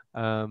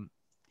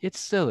 It's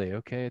silly,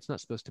 okay? It's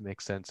not supposed to make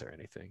sense or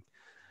anything.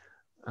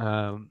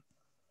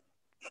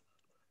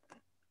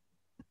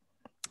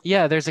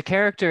 Yeah, there's a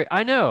character,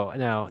 I know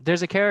now,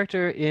 there's a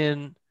character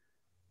in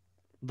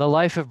The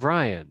Life of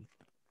Brian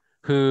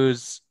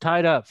who's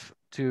tied up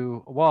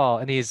to a wall,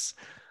 and he's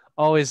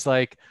always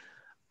like,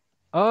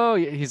 oh,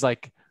 he's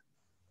like,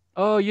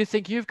 oh, you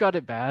think you've got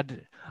it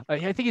bad? I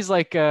think he's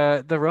like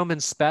the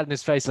Roman spat in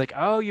his face, like,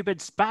 oh, you've been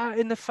spat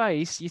in the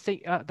face. You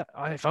think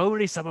if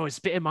only someone would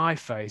spit in my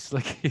face?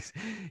 Like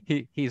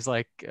he's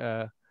like,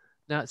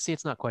 now see,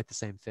 it's not quite the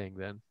same thing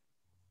then.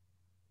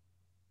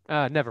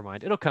 Never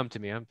mind. It'll come to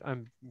me.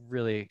 I'm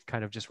really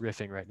kind of just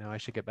riffing right now. I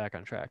should get back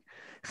on track.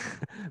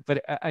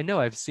 But I know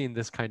I've seen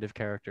this kind of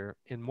character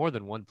in more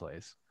than one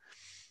place.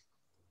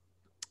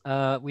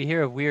 We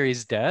hear of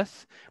Weary's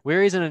death.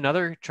 Weary's in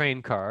another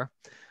train car.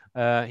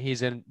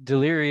 He's in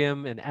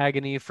delirium and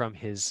agony from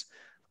his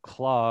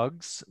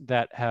clogs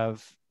that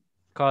have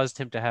caused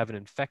him to have an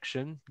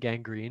infection,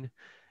 gangrene,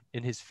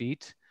 in his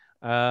feet.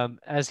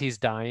 As he's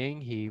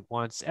dying, he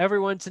wants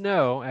everyone to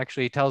know,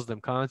 actually he tells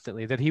them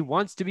constantly, that he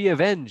wants to be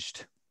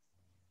avenged.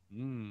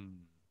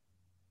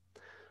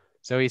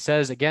 So he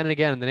says again and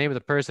again in the name of the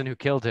person who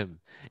killed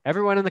him.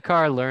 Everyone in the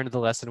car learned the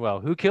lesson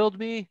well. Who killed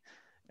me?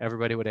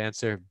 Everybody would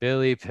answer,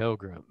 Billy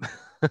Pilgrim.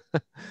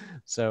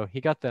 So he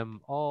got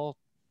them all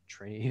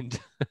trained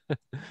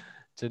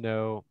to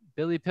know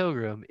Billy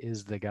Pilgrim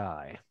is the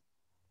guy.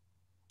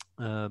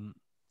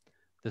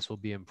 This will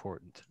be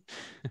important.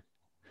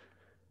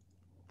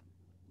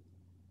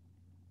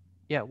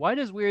 Yeah, why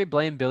does Weary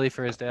blame Billy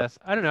for his death?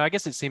 I don't know. I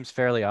guess it seems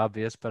fairly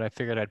obvious, but I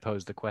figured I'd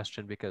pose the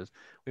question because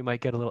we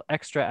might get a little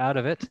extra out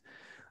of it.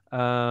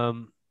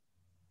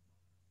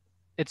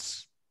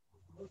 It's...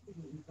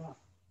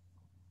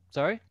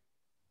 Sorry?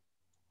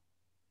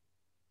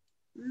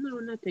 No,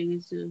 nothing.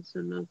 It's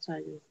some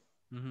outside.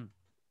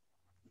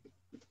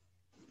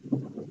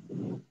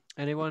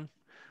 Anyone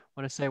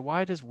want to say,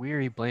 why does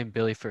Weary blame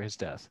Billy for his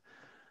death?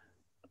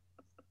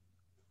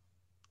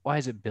 Why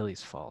is it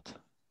Billy's fault?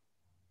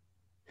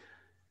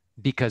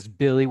 Because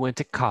Billy went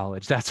to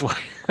college. That's why.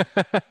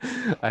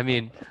 I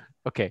mean,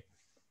 okay,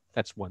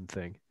 that's one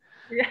thing.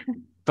 Yeah.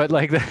 But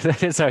like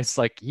that is, it's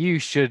like, you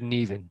shouldn't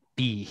even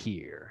be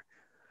here.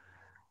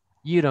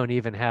 You don't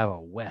even have a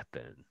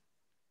weapon.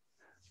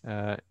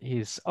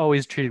 He's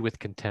always treated with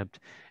contempt.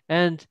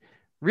 And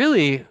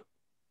really,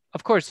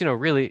 of course, you know,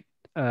 really,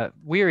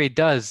 Weary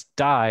does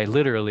die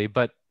literally,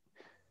 but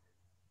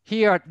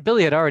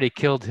Billy had already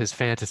killed his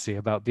fantasy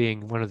about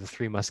being one of the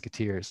Three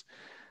Musketeers.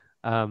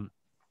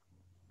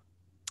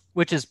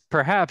 Which is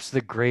perhaps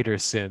the greater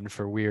sin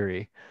for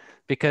Weary,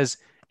 because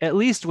at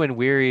least when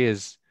Weary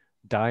is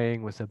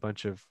dying with a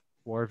bunch of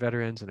war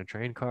veterans in a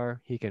train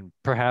car, he can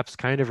perhaps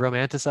kind of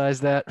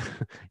romanticize that,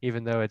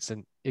 even though it's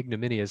an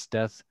ignominious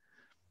death,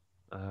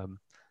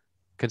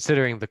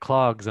 considering the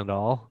clogs and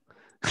all.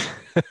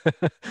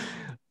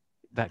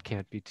 That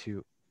can't be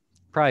too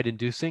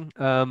pride-inducing.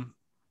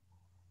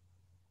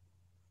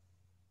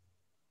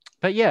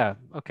 But yeah,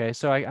 okay,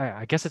 so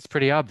I guess it's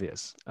pretty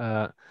obvious.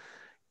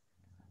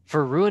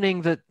 for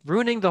ruining the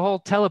whole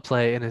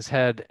teleplay in his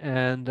head.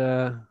 And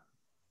I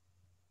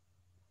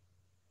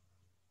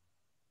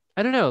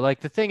don't know, like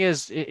the thing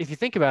is, if you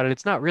think about it,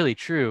 it's not really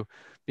true,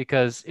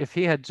 because if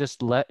he had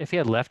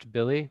left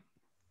Billy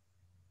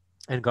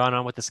and gone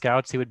on with the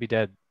scouts, he would be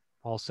dead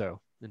also.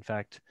 In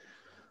fact,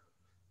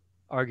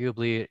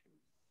 arguably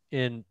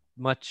in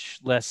much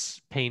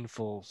less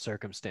painful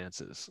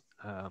circumstances.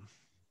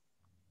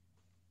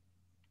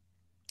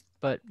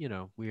 But, you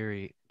know,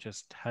 Weary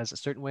just has a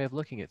certain way of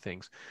looking at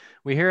things.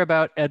 We hear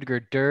about Edgar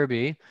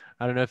Derby.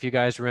 I don't know if you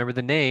guys remember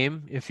the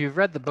name. If you've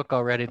read the book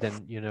already,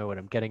 then you know what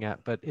I'm getting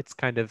at, but it's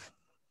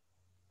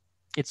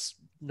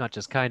not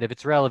just kind of,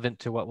 it's relevant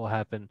to what will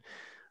happen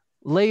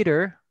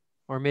later,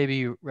 or maybe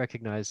you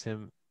recognize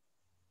him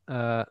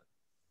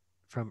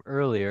from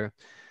earlier.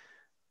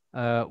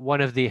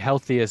 One of the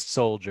healthiest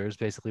soldiers,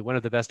 basically one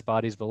of the best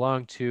bodies,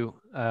 belonged to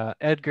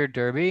Edgar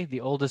Derby,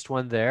 the oldest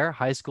one there,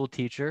 high school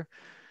teacher.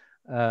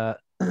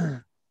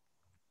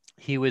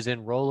 He was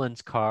in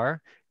Roland's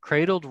car,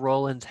 cradled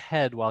Roland's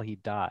head while he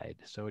died.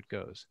 So it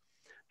goes.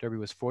 Derby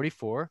was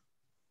 44.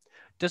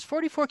 Does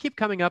 44 keep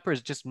coming up, or is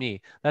it just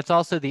me? That's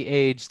also the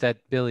age that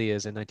Billy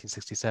is in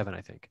 1967,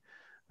 I think.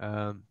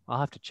 I'll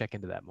have to check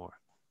into that more.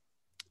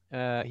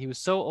 He was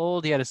so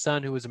old, he had a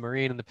son who was a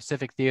Marine in the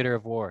Pacific Theater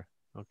of War.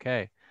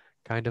 Okay.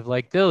 Kind of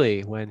like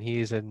Billy when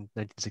he's in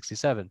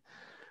 1967,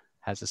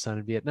 has a son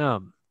in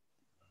Vietnam.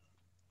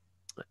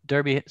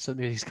 Derby, so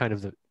he's kind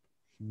of the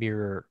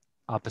mirror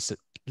opposite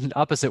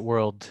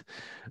world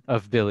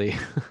of Billy.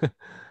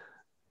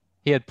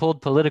 He had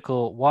pulled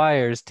political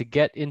wires to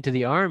get into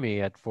the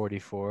army at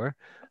 44.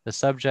 The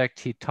subject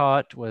he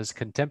taught was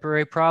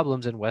contemporary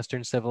problems in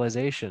Western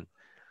civilization.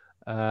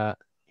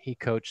 He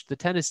coached the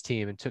tennis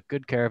team and took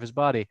good care of his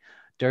body.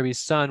 Derby's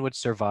son would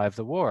survive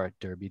the war.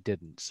 Derby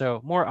didn't.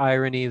 So more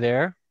irony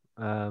there.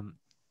 I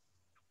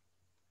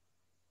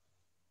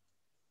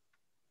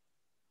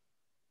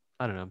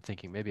don't know. I'm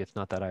thinking maybe it's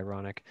not that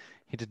ironic.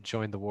 He did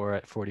join the war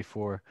at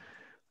 44.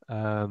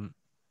 A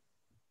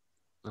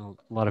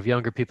lot of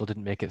younger people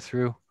didn't make it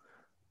through.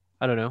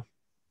 I don't know.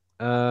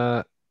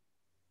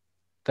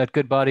 That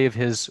good body of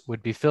his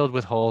would be filled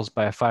with holes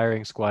by a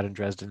firing squad in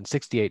Dresden in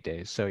 68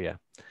 days. So yeah.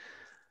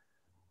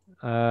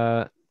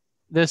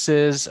 This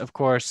is, of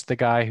course, the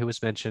guy who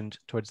was mentioned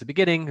towards the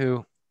beginning,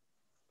 who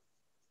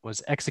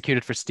was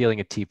executed for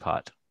stealing a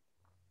teapot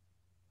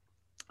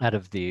out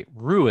of the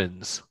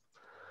ruins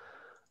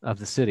of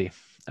the city.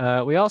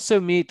 We also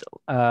meet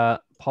Paul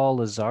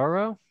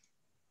Lazaro.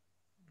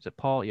 Is it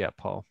Paul? Yeah,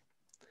 Paul.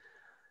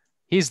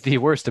 He's the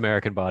worst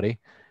American body.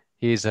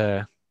 He's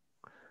as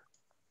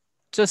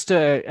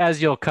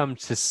you'll come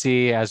to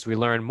see as we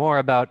learn more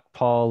about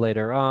Paul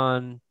later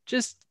on,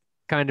 just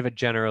kind of a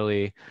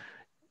generally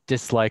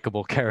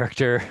dislikable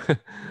character,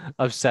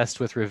 obsessed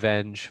with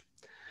revenge.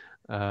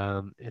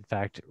 In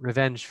fact,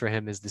 revenge for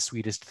him is the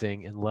sweetest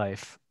thing in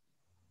life.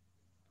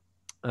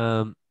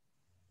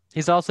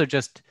 He's also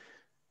just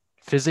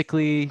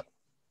physically,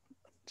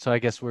 so I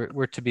guess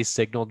we're to be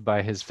signaled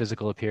by his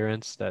physical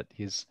appearance that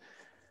he's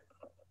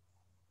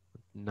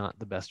not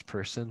the best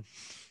person.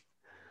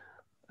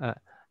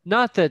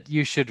 Not that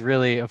you should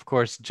really, of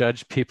course,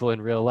 judge people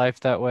in real life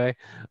that way.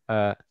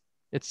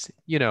 It's,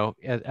 you know,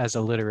 as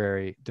a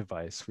literary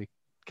device, we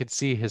can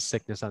see his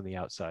sickness on the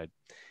outside.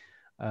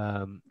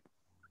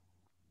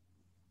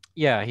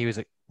 Yeah,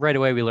 right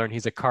away we learn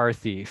he's a car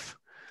thief.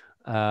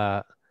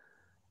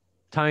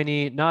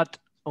 Tiny, not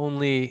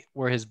only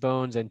were his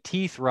bones and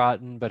teeth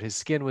rotten, but his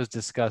skin was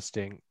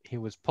disgusting. He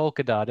was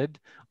polka dotted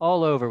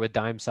all over with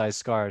dime-sized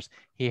scars.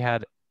 He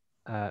had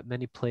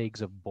many plagues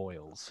of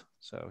boils,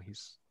 so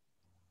he's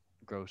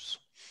gross.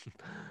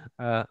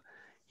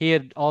 He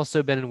had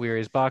also been in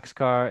Weary's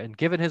boxcar and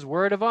given his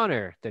word of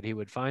honor that he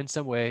would find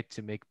some way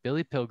to make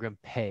Billy Pilgrim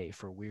pay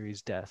for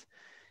Weary's death.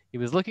 He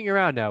was looking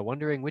around now,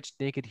 wondering which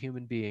naked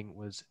human being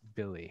was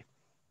Billy.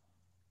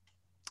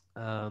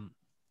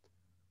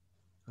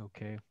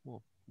 Okay,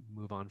 we'll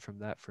move on from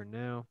that for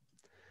now.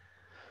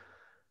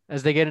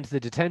 As they get into the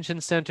detention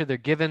center, they're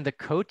given the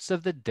coats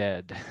of the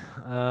dead.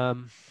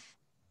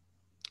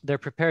 They're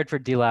prepared for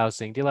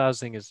delousing.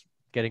 Delousing is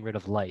getting rid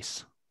of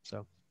lice.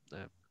 So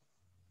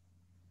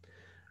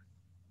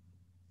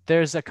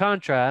there's a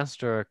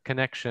contrast or a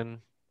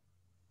connection,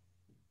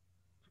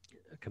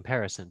 a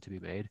comparison to be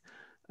made,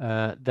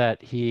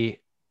 that he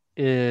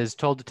is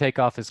told to take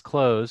off his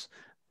clothes.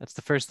 That's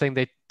the first thing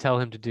they tell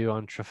him to do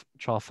on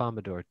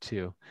Tralfamadore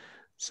too.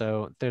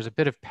 So there's a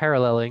bit of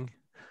paralleling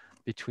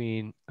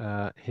between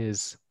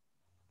his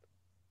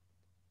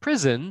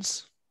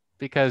prisons,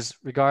 because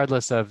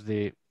regardless of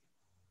the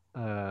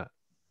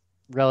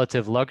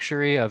relative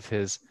luxury of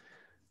his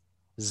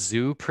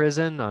zoo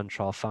prison on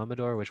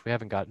Tralfamadore, which we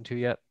haven't gotten to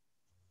yet,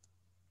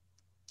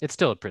 it's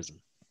still a prison.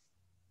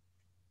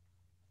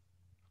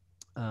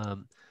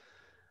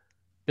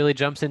 Billy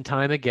jumps in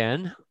time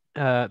again,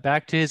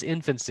 back to his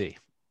infancy.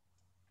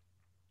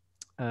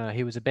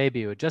 He was a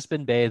baby who had just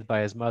been bathed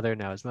by his mother.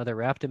 Now his mother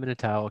wrapped him in a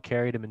towel,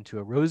 carried him into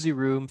a rosy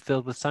room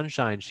filled with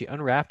sunshine. She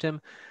unwrapped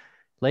him,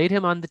 laid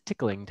him on the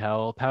tickling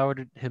towel,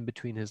 powdered him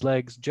between his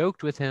legs,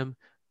 joked with him,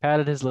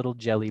 patted his little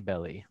jelly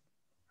belly.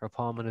 Her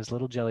palm on his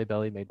little jelly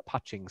belly made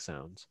potching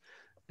sounds.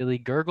 Billy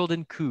gurgled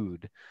and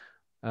cooed.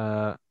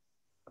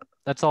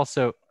 That's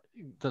also,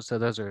 so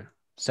those are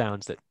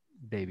sounds that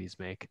babies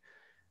make.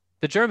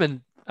 The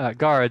German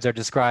guards are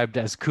described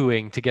as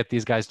cooing to get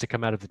these guys to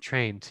come out of the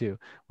train too,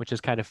 which is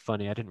kind of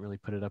funny. I didn't really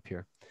put it up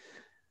here.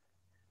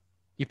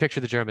 You picture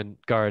the German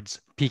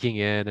guards peeking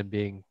in and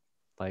being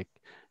like,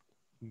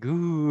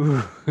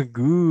 goo,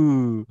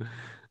 goo,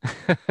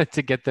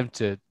 to get them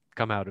to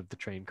come out of the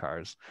train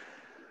cars.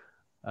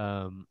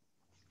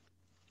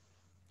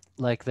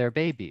 Like they're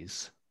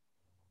babies.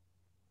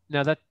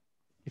 Now that,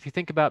 if you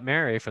think about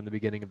Mary from the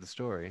beginning of the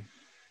story,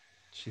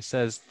 she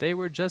says they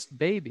were just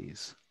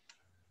babies.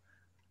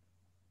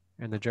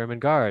 And the German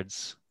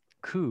guards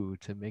coo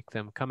to make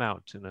them come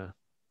out in a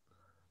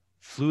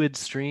fluid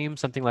stream,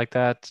 something like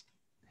that.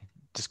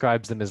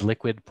 Describes them as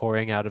liquid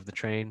pouring out of the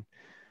train,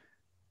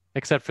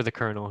 except for the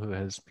colonel who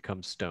has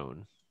become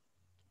stone.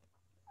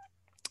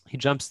 He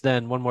jumps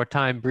then one more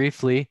time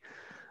briefly.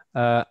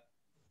 I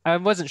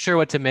wasn't sure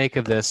what to make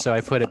of this, so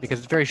I put it because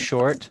it's very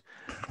short,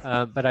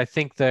 but I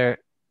think there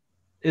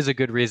is a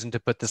good reason to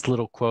put this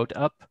little quote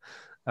up,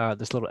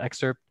 this little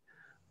excerpt.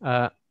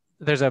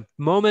 There's a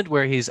moment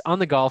where he's on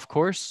the golf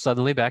course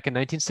suddenly back in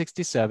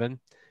 1967.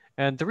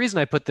 And the reason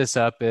I put this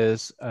up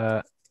is,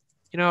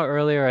 you know,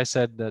 earlier I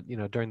said that, you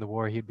know, during the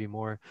war, he'd be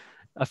more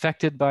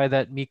affected by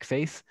that meek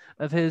faith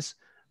of his.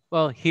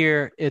 Well,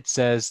 here it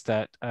says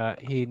that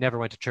he never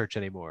went to church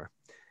anymore.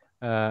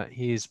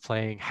 He's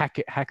playing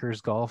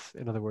hackers golf.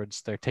 In other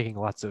words, they're taking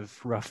lots of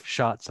rough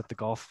shots at the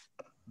golf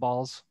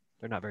balls.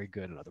 They're not very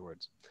good, in other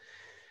words.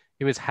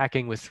 He was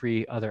hacking with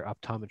 3 other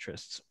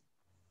optometrists.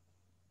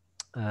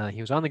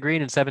 He was on the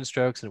green in 7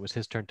 strokes, and it was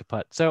his turn to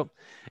putt. So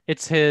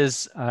it's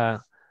his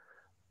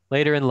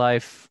later in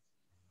life,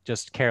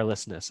 just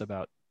carelessness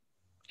about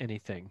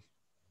anything.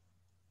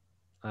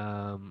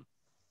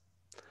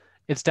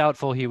 It's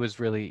doubtful he was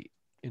really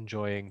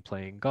enjoying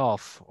playing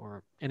golf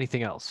or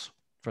anything else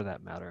for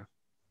that matter.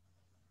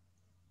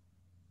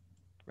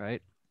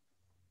 Right?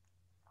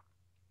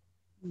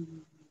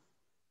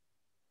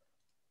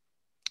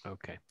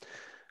 Okay.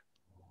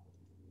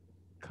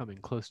 Coming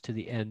close to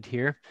the end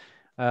here.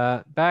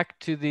 Back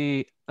to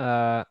the,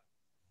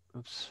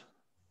 oops,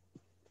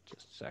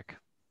 just a sec.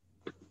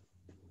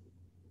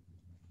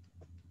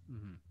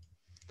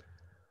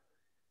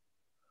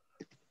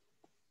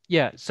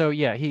 Yeah, so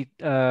yeah, he,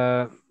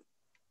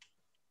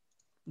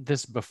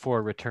 this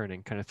before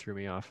returning kind of threw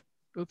me off.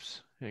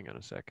 Oops, hang on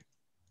a sec.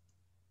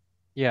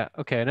 Yeah,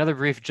 okay, another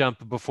brief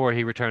jump before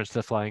he returns to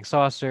the flying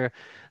saucer.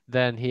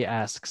 Then he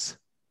asks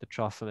the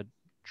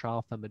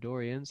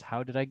Tralfamadorians,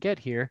 how did I get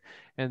here?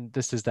 And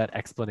this is that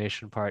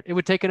explanation part. It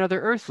would take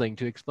another Earthling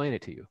to explain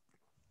it to you.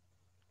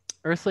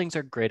 Earthlings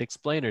are great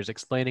explainers,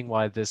 explaining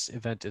why this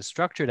event is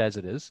structured as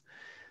it is,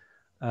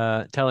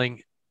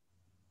 telling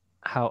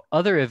how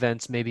other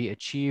events may be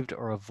achieved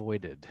or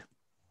avoided.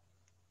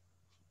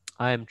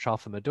 I am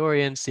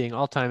Tralfamadorian, seeing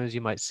all time as you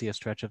might see a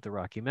stretch of the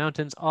Rocky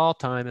Mountains. All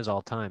time is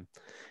all time.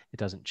 It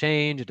doesn't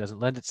change. It doesn't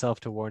lend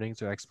itself to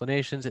warnings or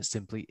explanations. It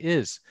simply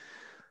is.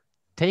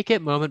 Take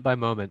it moment by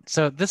moment.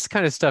 So this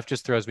kind of stuff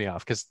just throws me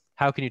off, because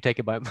how can you take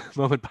it by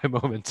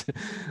moment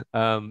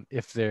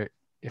if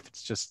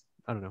it's just,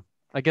 I don't know.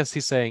 I guess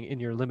he's saying in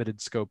your limited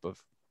scope of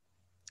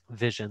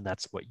vision,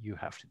 that's what you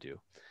have to do.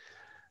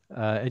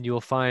 And you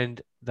will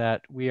find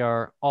that we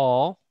are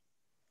all,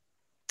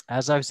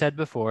 as I've said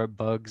before,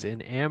 bugs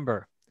in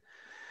amber.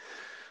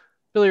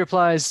 Billy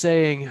replies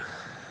saying,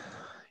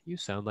 you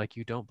sound like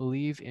you don't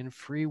believe in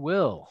free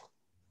will.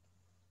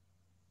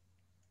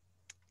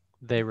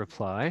 They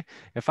reply,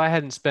 if I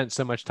hadn't spent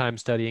so much time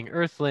studying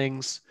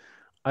Earthlings,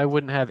 I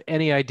wouldn't have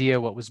any idea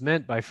what was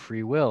meant by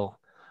free will.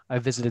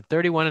 I've visited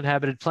 31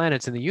 inhabited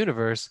planets in the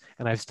universe,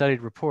 and I've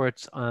studied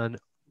reports on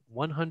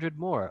 100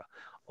 more.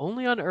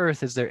 Only on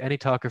Earth is there any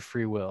talk of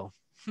free will.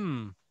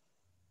 Does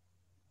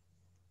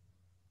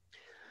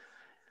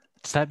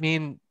that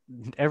mean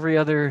every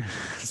other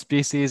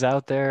species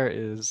out there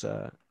is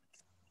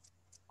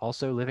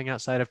also living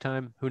outside of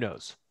time? Who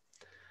knows?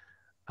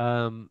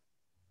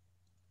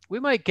 We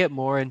might get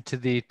more into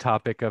the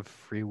topic of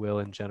free will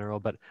in general,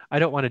 but I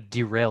don't want to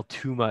derail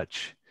too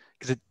much,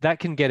 because that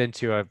can get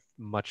into a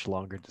much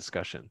longer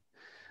discussion.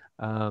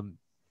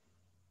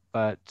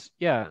 But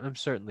yeah, I'm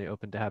certainly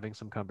open to having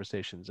some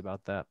conversations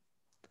about that.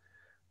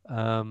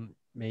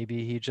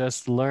 Maybe he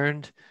just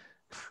learned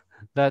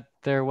that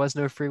there was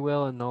no free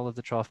will, and all of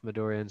the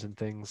Tralfamadorians and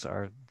things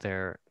are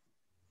there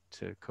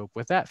to cope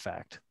with that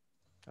fact.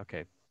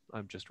 Okay,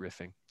 I'm just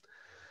riffing.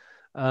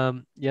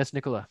 Yes,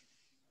 Nicola.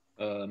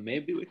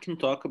 Maybe we can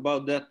talk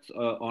about that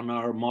on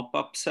our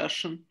mop-up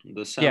session,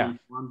 the 7th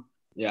one.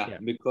 Yeah,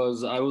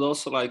 because I would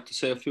also like to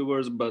say a few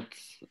words, but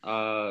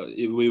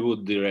we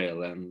would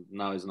derail, and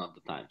now is not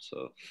the time.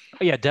 So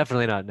yeah,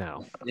 definitely not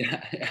now.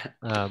 Yeah.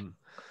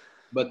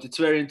 But it's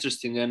very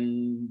interesting,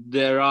 and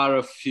there are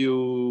a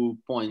few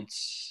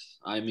points.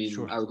 I mean,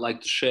 sure. I would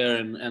like to share,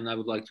 and I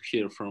would like to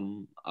hear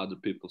from other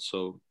people.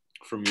 So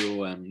from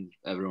you and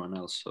everyone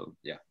else. So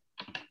yeah.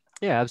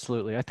 Yeah,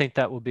 absolutely. I think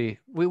that will be,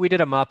 we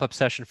did a mop-up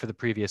session for the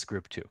previous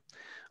group too.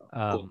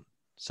 Cool.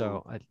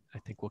 So I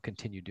think we'll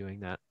continue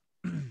doing that.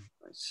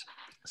 Nice.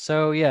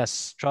 So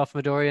yes,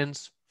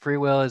 Trophimidorians, free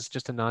will is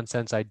just a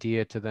nonsense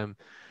idea to them.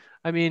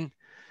 I mean,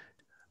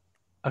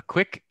 a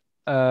quick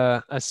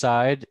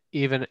aside,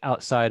 even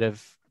outside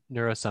of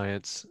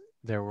neuroscience,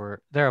 there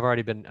have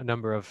already been a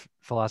number of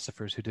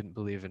philosophers who didn't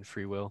believe in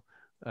free will.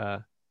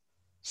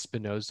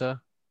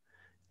 Spinoza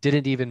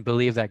didn't even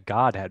believe that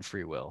God had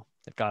free will,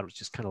 that God was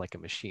just kind of like a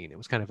machine. It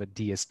was kind of a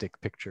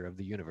deistic picture of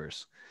the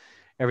universe.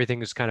 Everything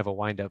was kind of a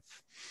wind-up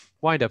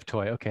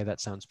toy. Okay,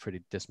 that sounds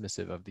pretty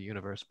dismissive of the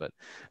universe, but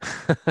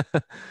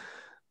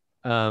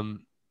and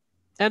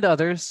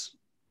others.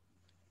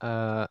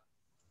 Thomas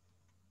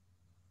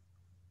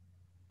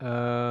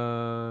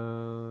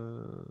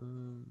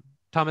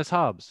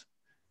Hobbes.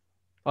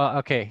 Well,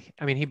 okay.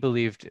 I mean, he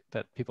believed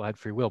that people had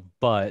free will,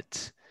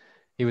 but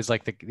he was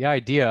like the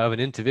idea of an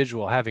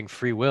individual having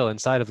free will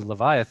inside of the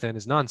Leviathan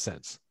is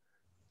nonsense.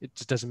 It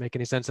just doesn't make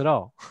any sense at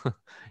all.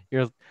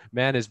 Your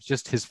man is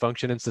just his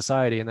function in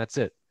society, and that's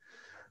it.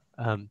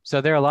 So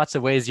there are lots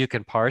of ways you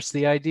can parse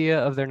the idea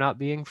of there not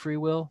being free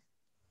will.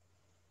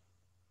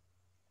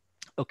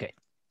 Okay.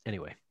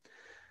 Anyway.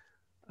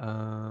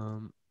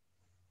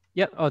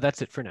 Yep. Oh,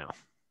 that's it for now.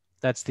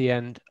 That's the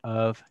end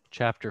of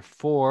chapter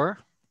 4.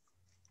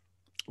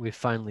 We've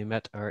finally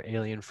met our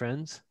alien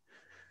friends.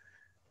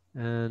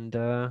 And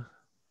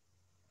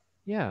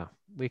yeah,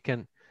 we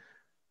can,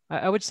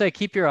 I would say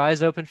keep your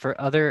eyes open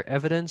for other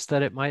evidence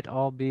that it might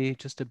all be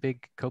just a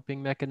big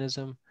coping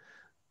mechanism,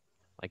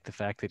 like the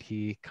fact that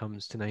he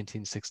comes to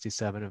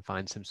 1967 and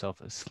finds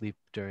himself asleep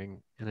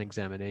during an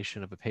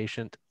examination of a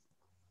patient.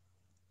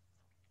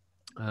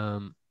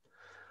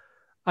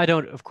 I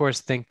don't, of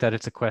course, think that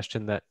it's a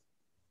question that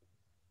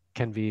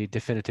can be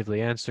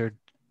definitively answered,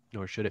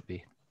 nor should it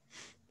be.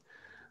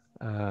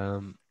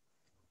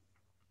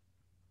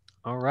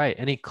 All right,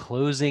 any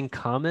closing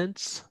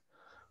comments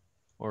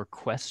or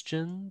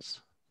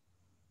questions?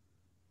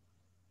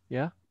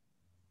 Yeah?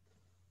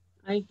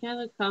 I have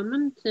a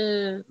comment.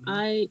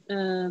 I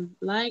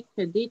like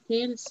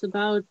details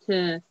about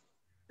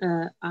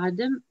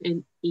Adam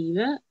and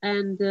Eve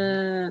and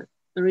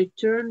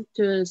return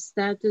to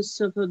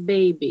status of a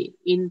baby.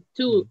 In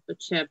 2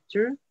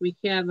 chapter, we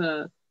have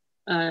a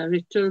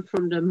return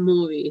from the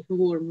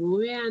war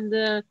movie,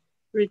 and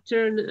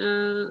return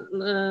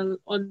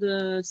on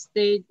the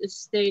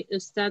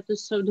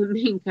status of the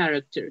main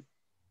character.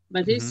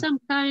 But it's some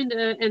kind,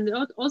 and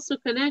also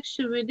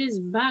connection with these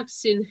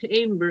bugs in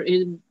amber,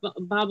 in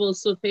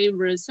bubbles of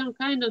amber, some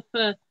kind of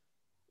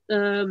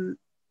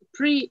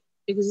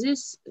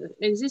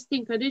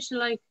existing condition,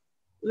 like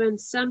when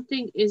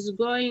something is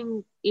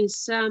going in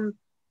some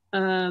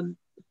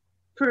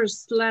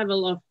first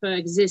level of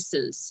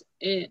existence,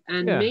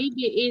 and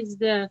maybe it's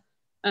the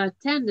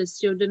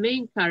tendency of the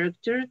main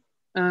character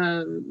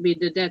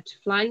with that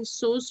flying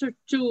saucer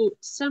to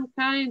some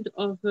kind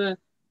of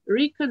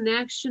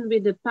reconnection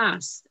with the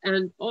past,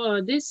 and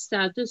this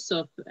status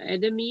of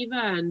Adam, Eve,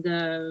 and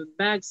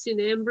bags in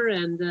amber,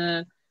 and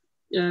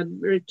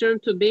return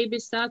to baby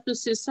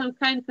status is some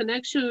kind of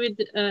connection with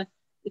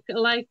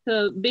like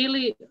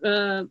Billy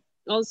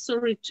also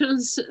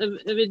returns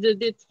with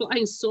the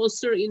flying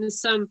saucer in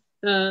some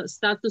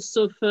status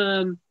of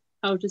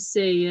how to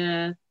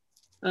say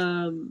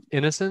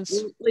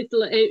innocence,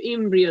 little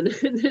embryo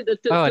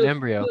an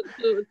embryo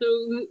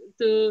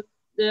to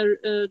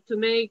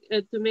make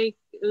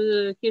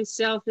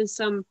himself in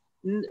some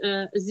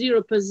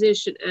zero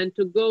position, and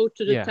to go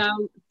to the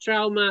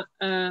trauma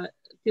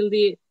till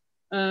the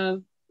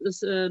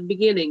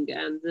beginning,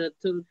 and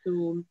to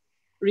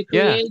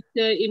recreate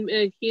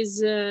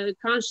his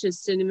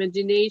conscious and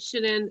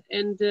imagination,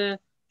 and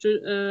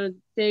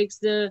takes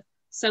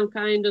some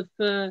kind of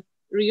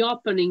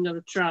reopening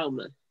of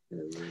trauma.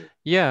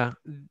 Yeah,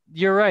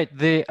 you're right.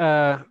 The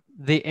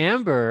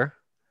amber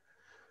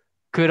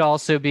could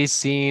also be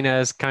seen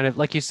as kind of,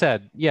 like you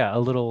said, a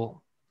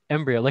little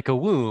embryo, like a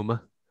womb.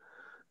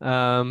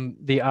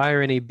 The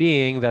irony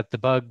being that the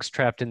bugs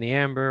trapped in the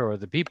amber, or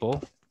the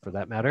people for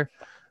that matter,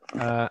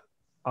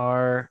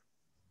 are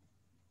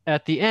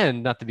at the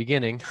end, not the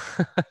beginning.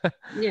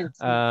 Yes.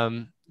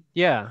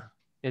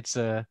 It's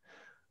a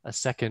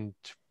second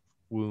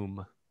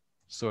womb,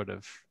 sort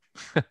of.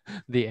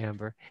 The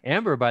amber.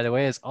 Amber, by the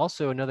way, is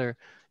also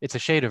it's a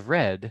shade of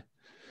red.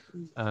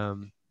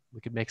 We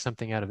could make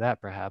something out of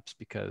that perhaps,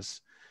 because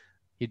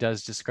he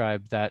does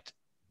describe that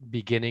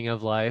beginning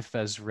of life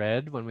as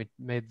red when we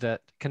made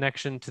that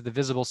connection to the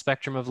visible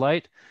spectrum of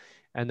light,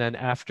 and then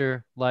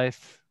after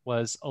life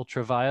was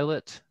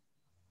ultraviolet,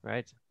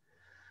 right?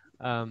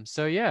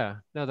 So yeah,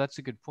 no, that's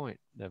a good point,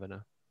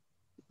 Nevena.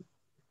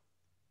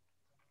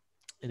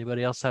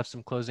 Anybody else have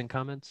some closing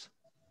comments?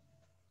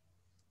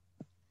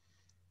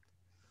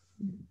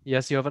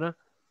 Yes, Jovana?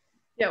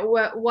 Yeah,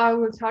 while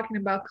we're talking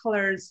about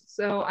colors,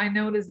 so I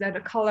noticed that the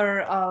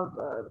color of,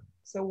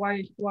 so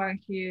why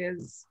he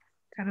is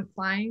kind of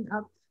flying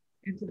up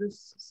into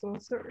this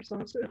saucer.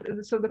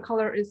 So the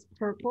color is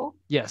purple.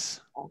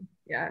 Yes.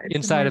 Yeah. It's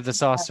Inside of the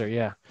saucer.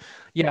 Yeah.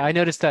 Yeah, I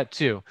noticed that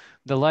too.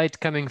 The light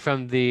coming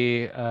from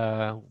the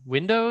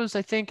windows,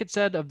 I think it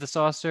said, of the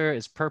saucer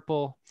is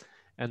purple,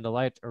 and the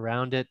light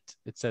around it,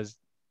 it says,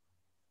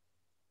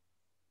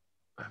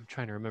 I'm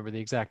trying to remember the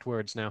exact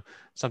words now,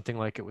 something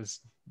like it was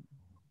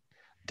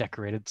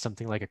decorated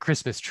something like a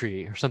Christmas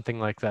tree or something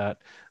like that.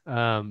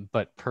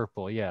 But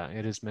purple, yeah,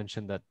 it is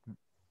mentioned that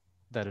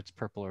it's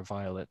purple or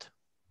violet.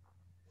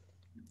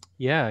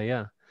 Yeah,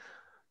 yeah.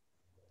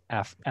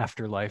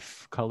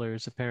 Afterlife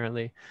colors,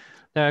 apparently.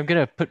 Now I'm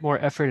going to put more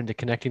effort into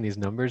connecting these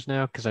numbers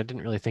now because I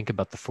didn't really think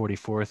about the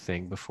 44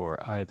 thing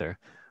before either.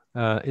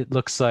 It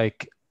looks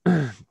like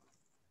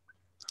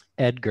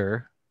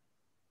Edgar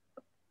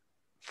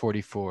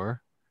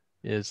 44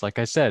 is, like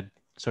I said,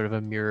 sort of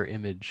a mirror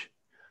image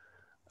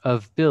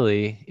of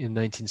Billy in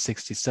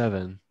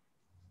 1967.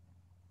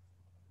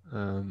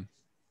 We'll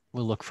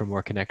look for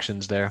more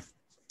connections there.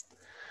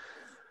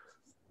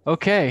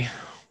 Okay,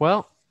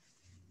 well,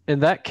 in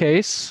that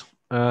case,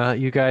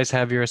 you guys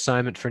have your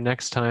assignment for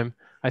next time.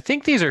 I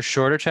think these are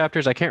shorter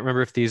chapters. I can't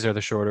remember if these are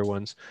the shorter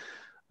ones.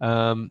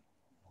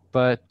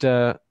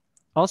 But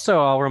also,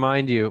 I'll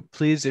remind you,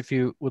 please, if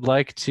you would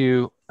like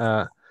to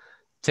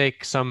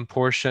take some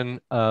portion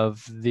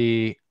of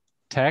the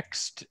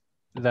text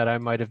that I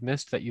might have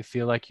missed that you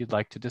feel like you'd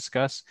like to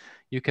discuss,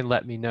 you can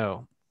let me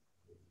know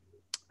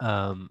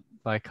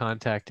by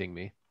contacting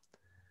me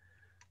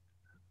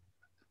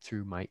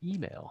through my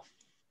email.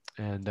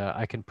 And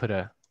I can put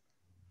a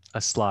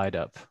slide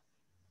up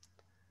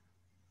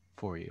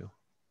for you.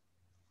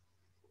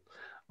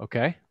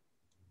 Okay.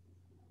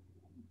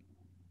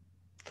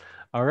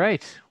 All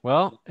right.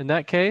 Well, in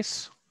that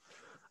case,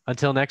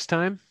 until next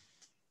time,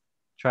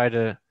 try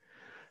to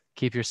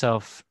keep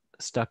yourself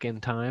stuck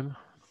in time.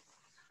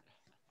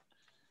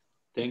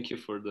 Thank you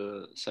for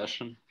the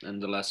session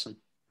and the lesson.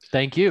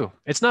 Thank you.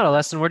 It's not a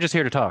lesson. We're just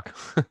here to talk.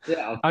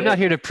 Yeah, okay. I'm not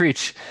here to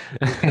preach.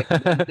 Okay.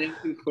 Thank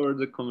you for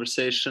the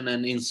conversation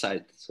and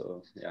insight.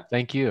 So yeah.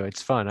 Thank you.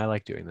 It's fun. I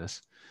like doing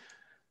this.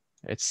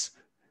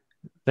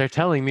 They're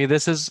telling me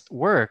this is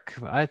work.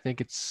 I think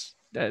it's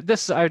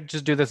this. I'd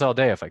just do this all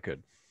day if I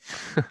could.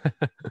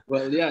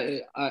 Well, yeah,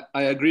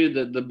 I agree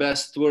that the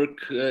best work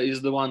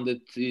is the one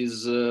that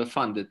is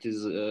fun. That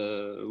is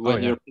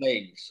when you're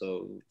playing.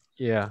 So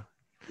yeah.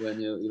 When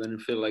you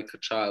feel like a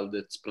child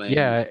that's playing.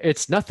 Yeah,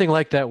 it's nothing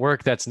like that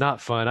work that's not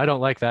fun. I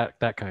don't like that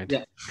kind.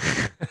 Yeah.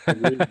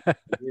 Agreed.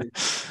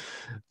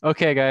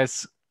 Okay,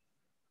 guys.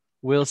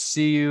 We'll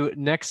see you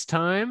next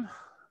time.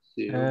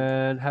 See you.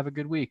 And have a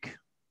good week.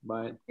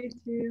 Bye. Thank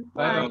you.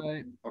 Bye.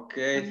 Bye.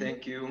 Okay,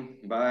 thank you.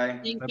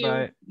 Bye. Thank Bye. you.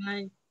 Bye.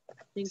 Bye.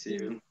 Thank See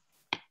you.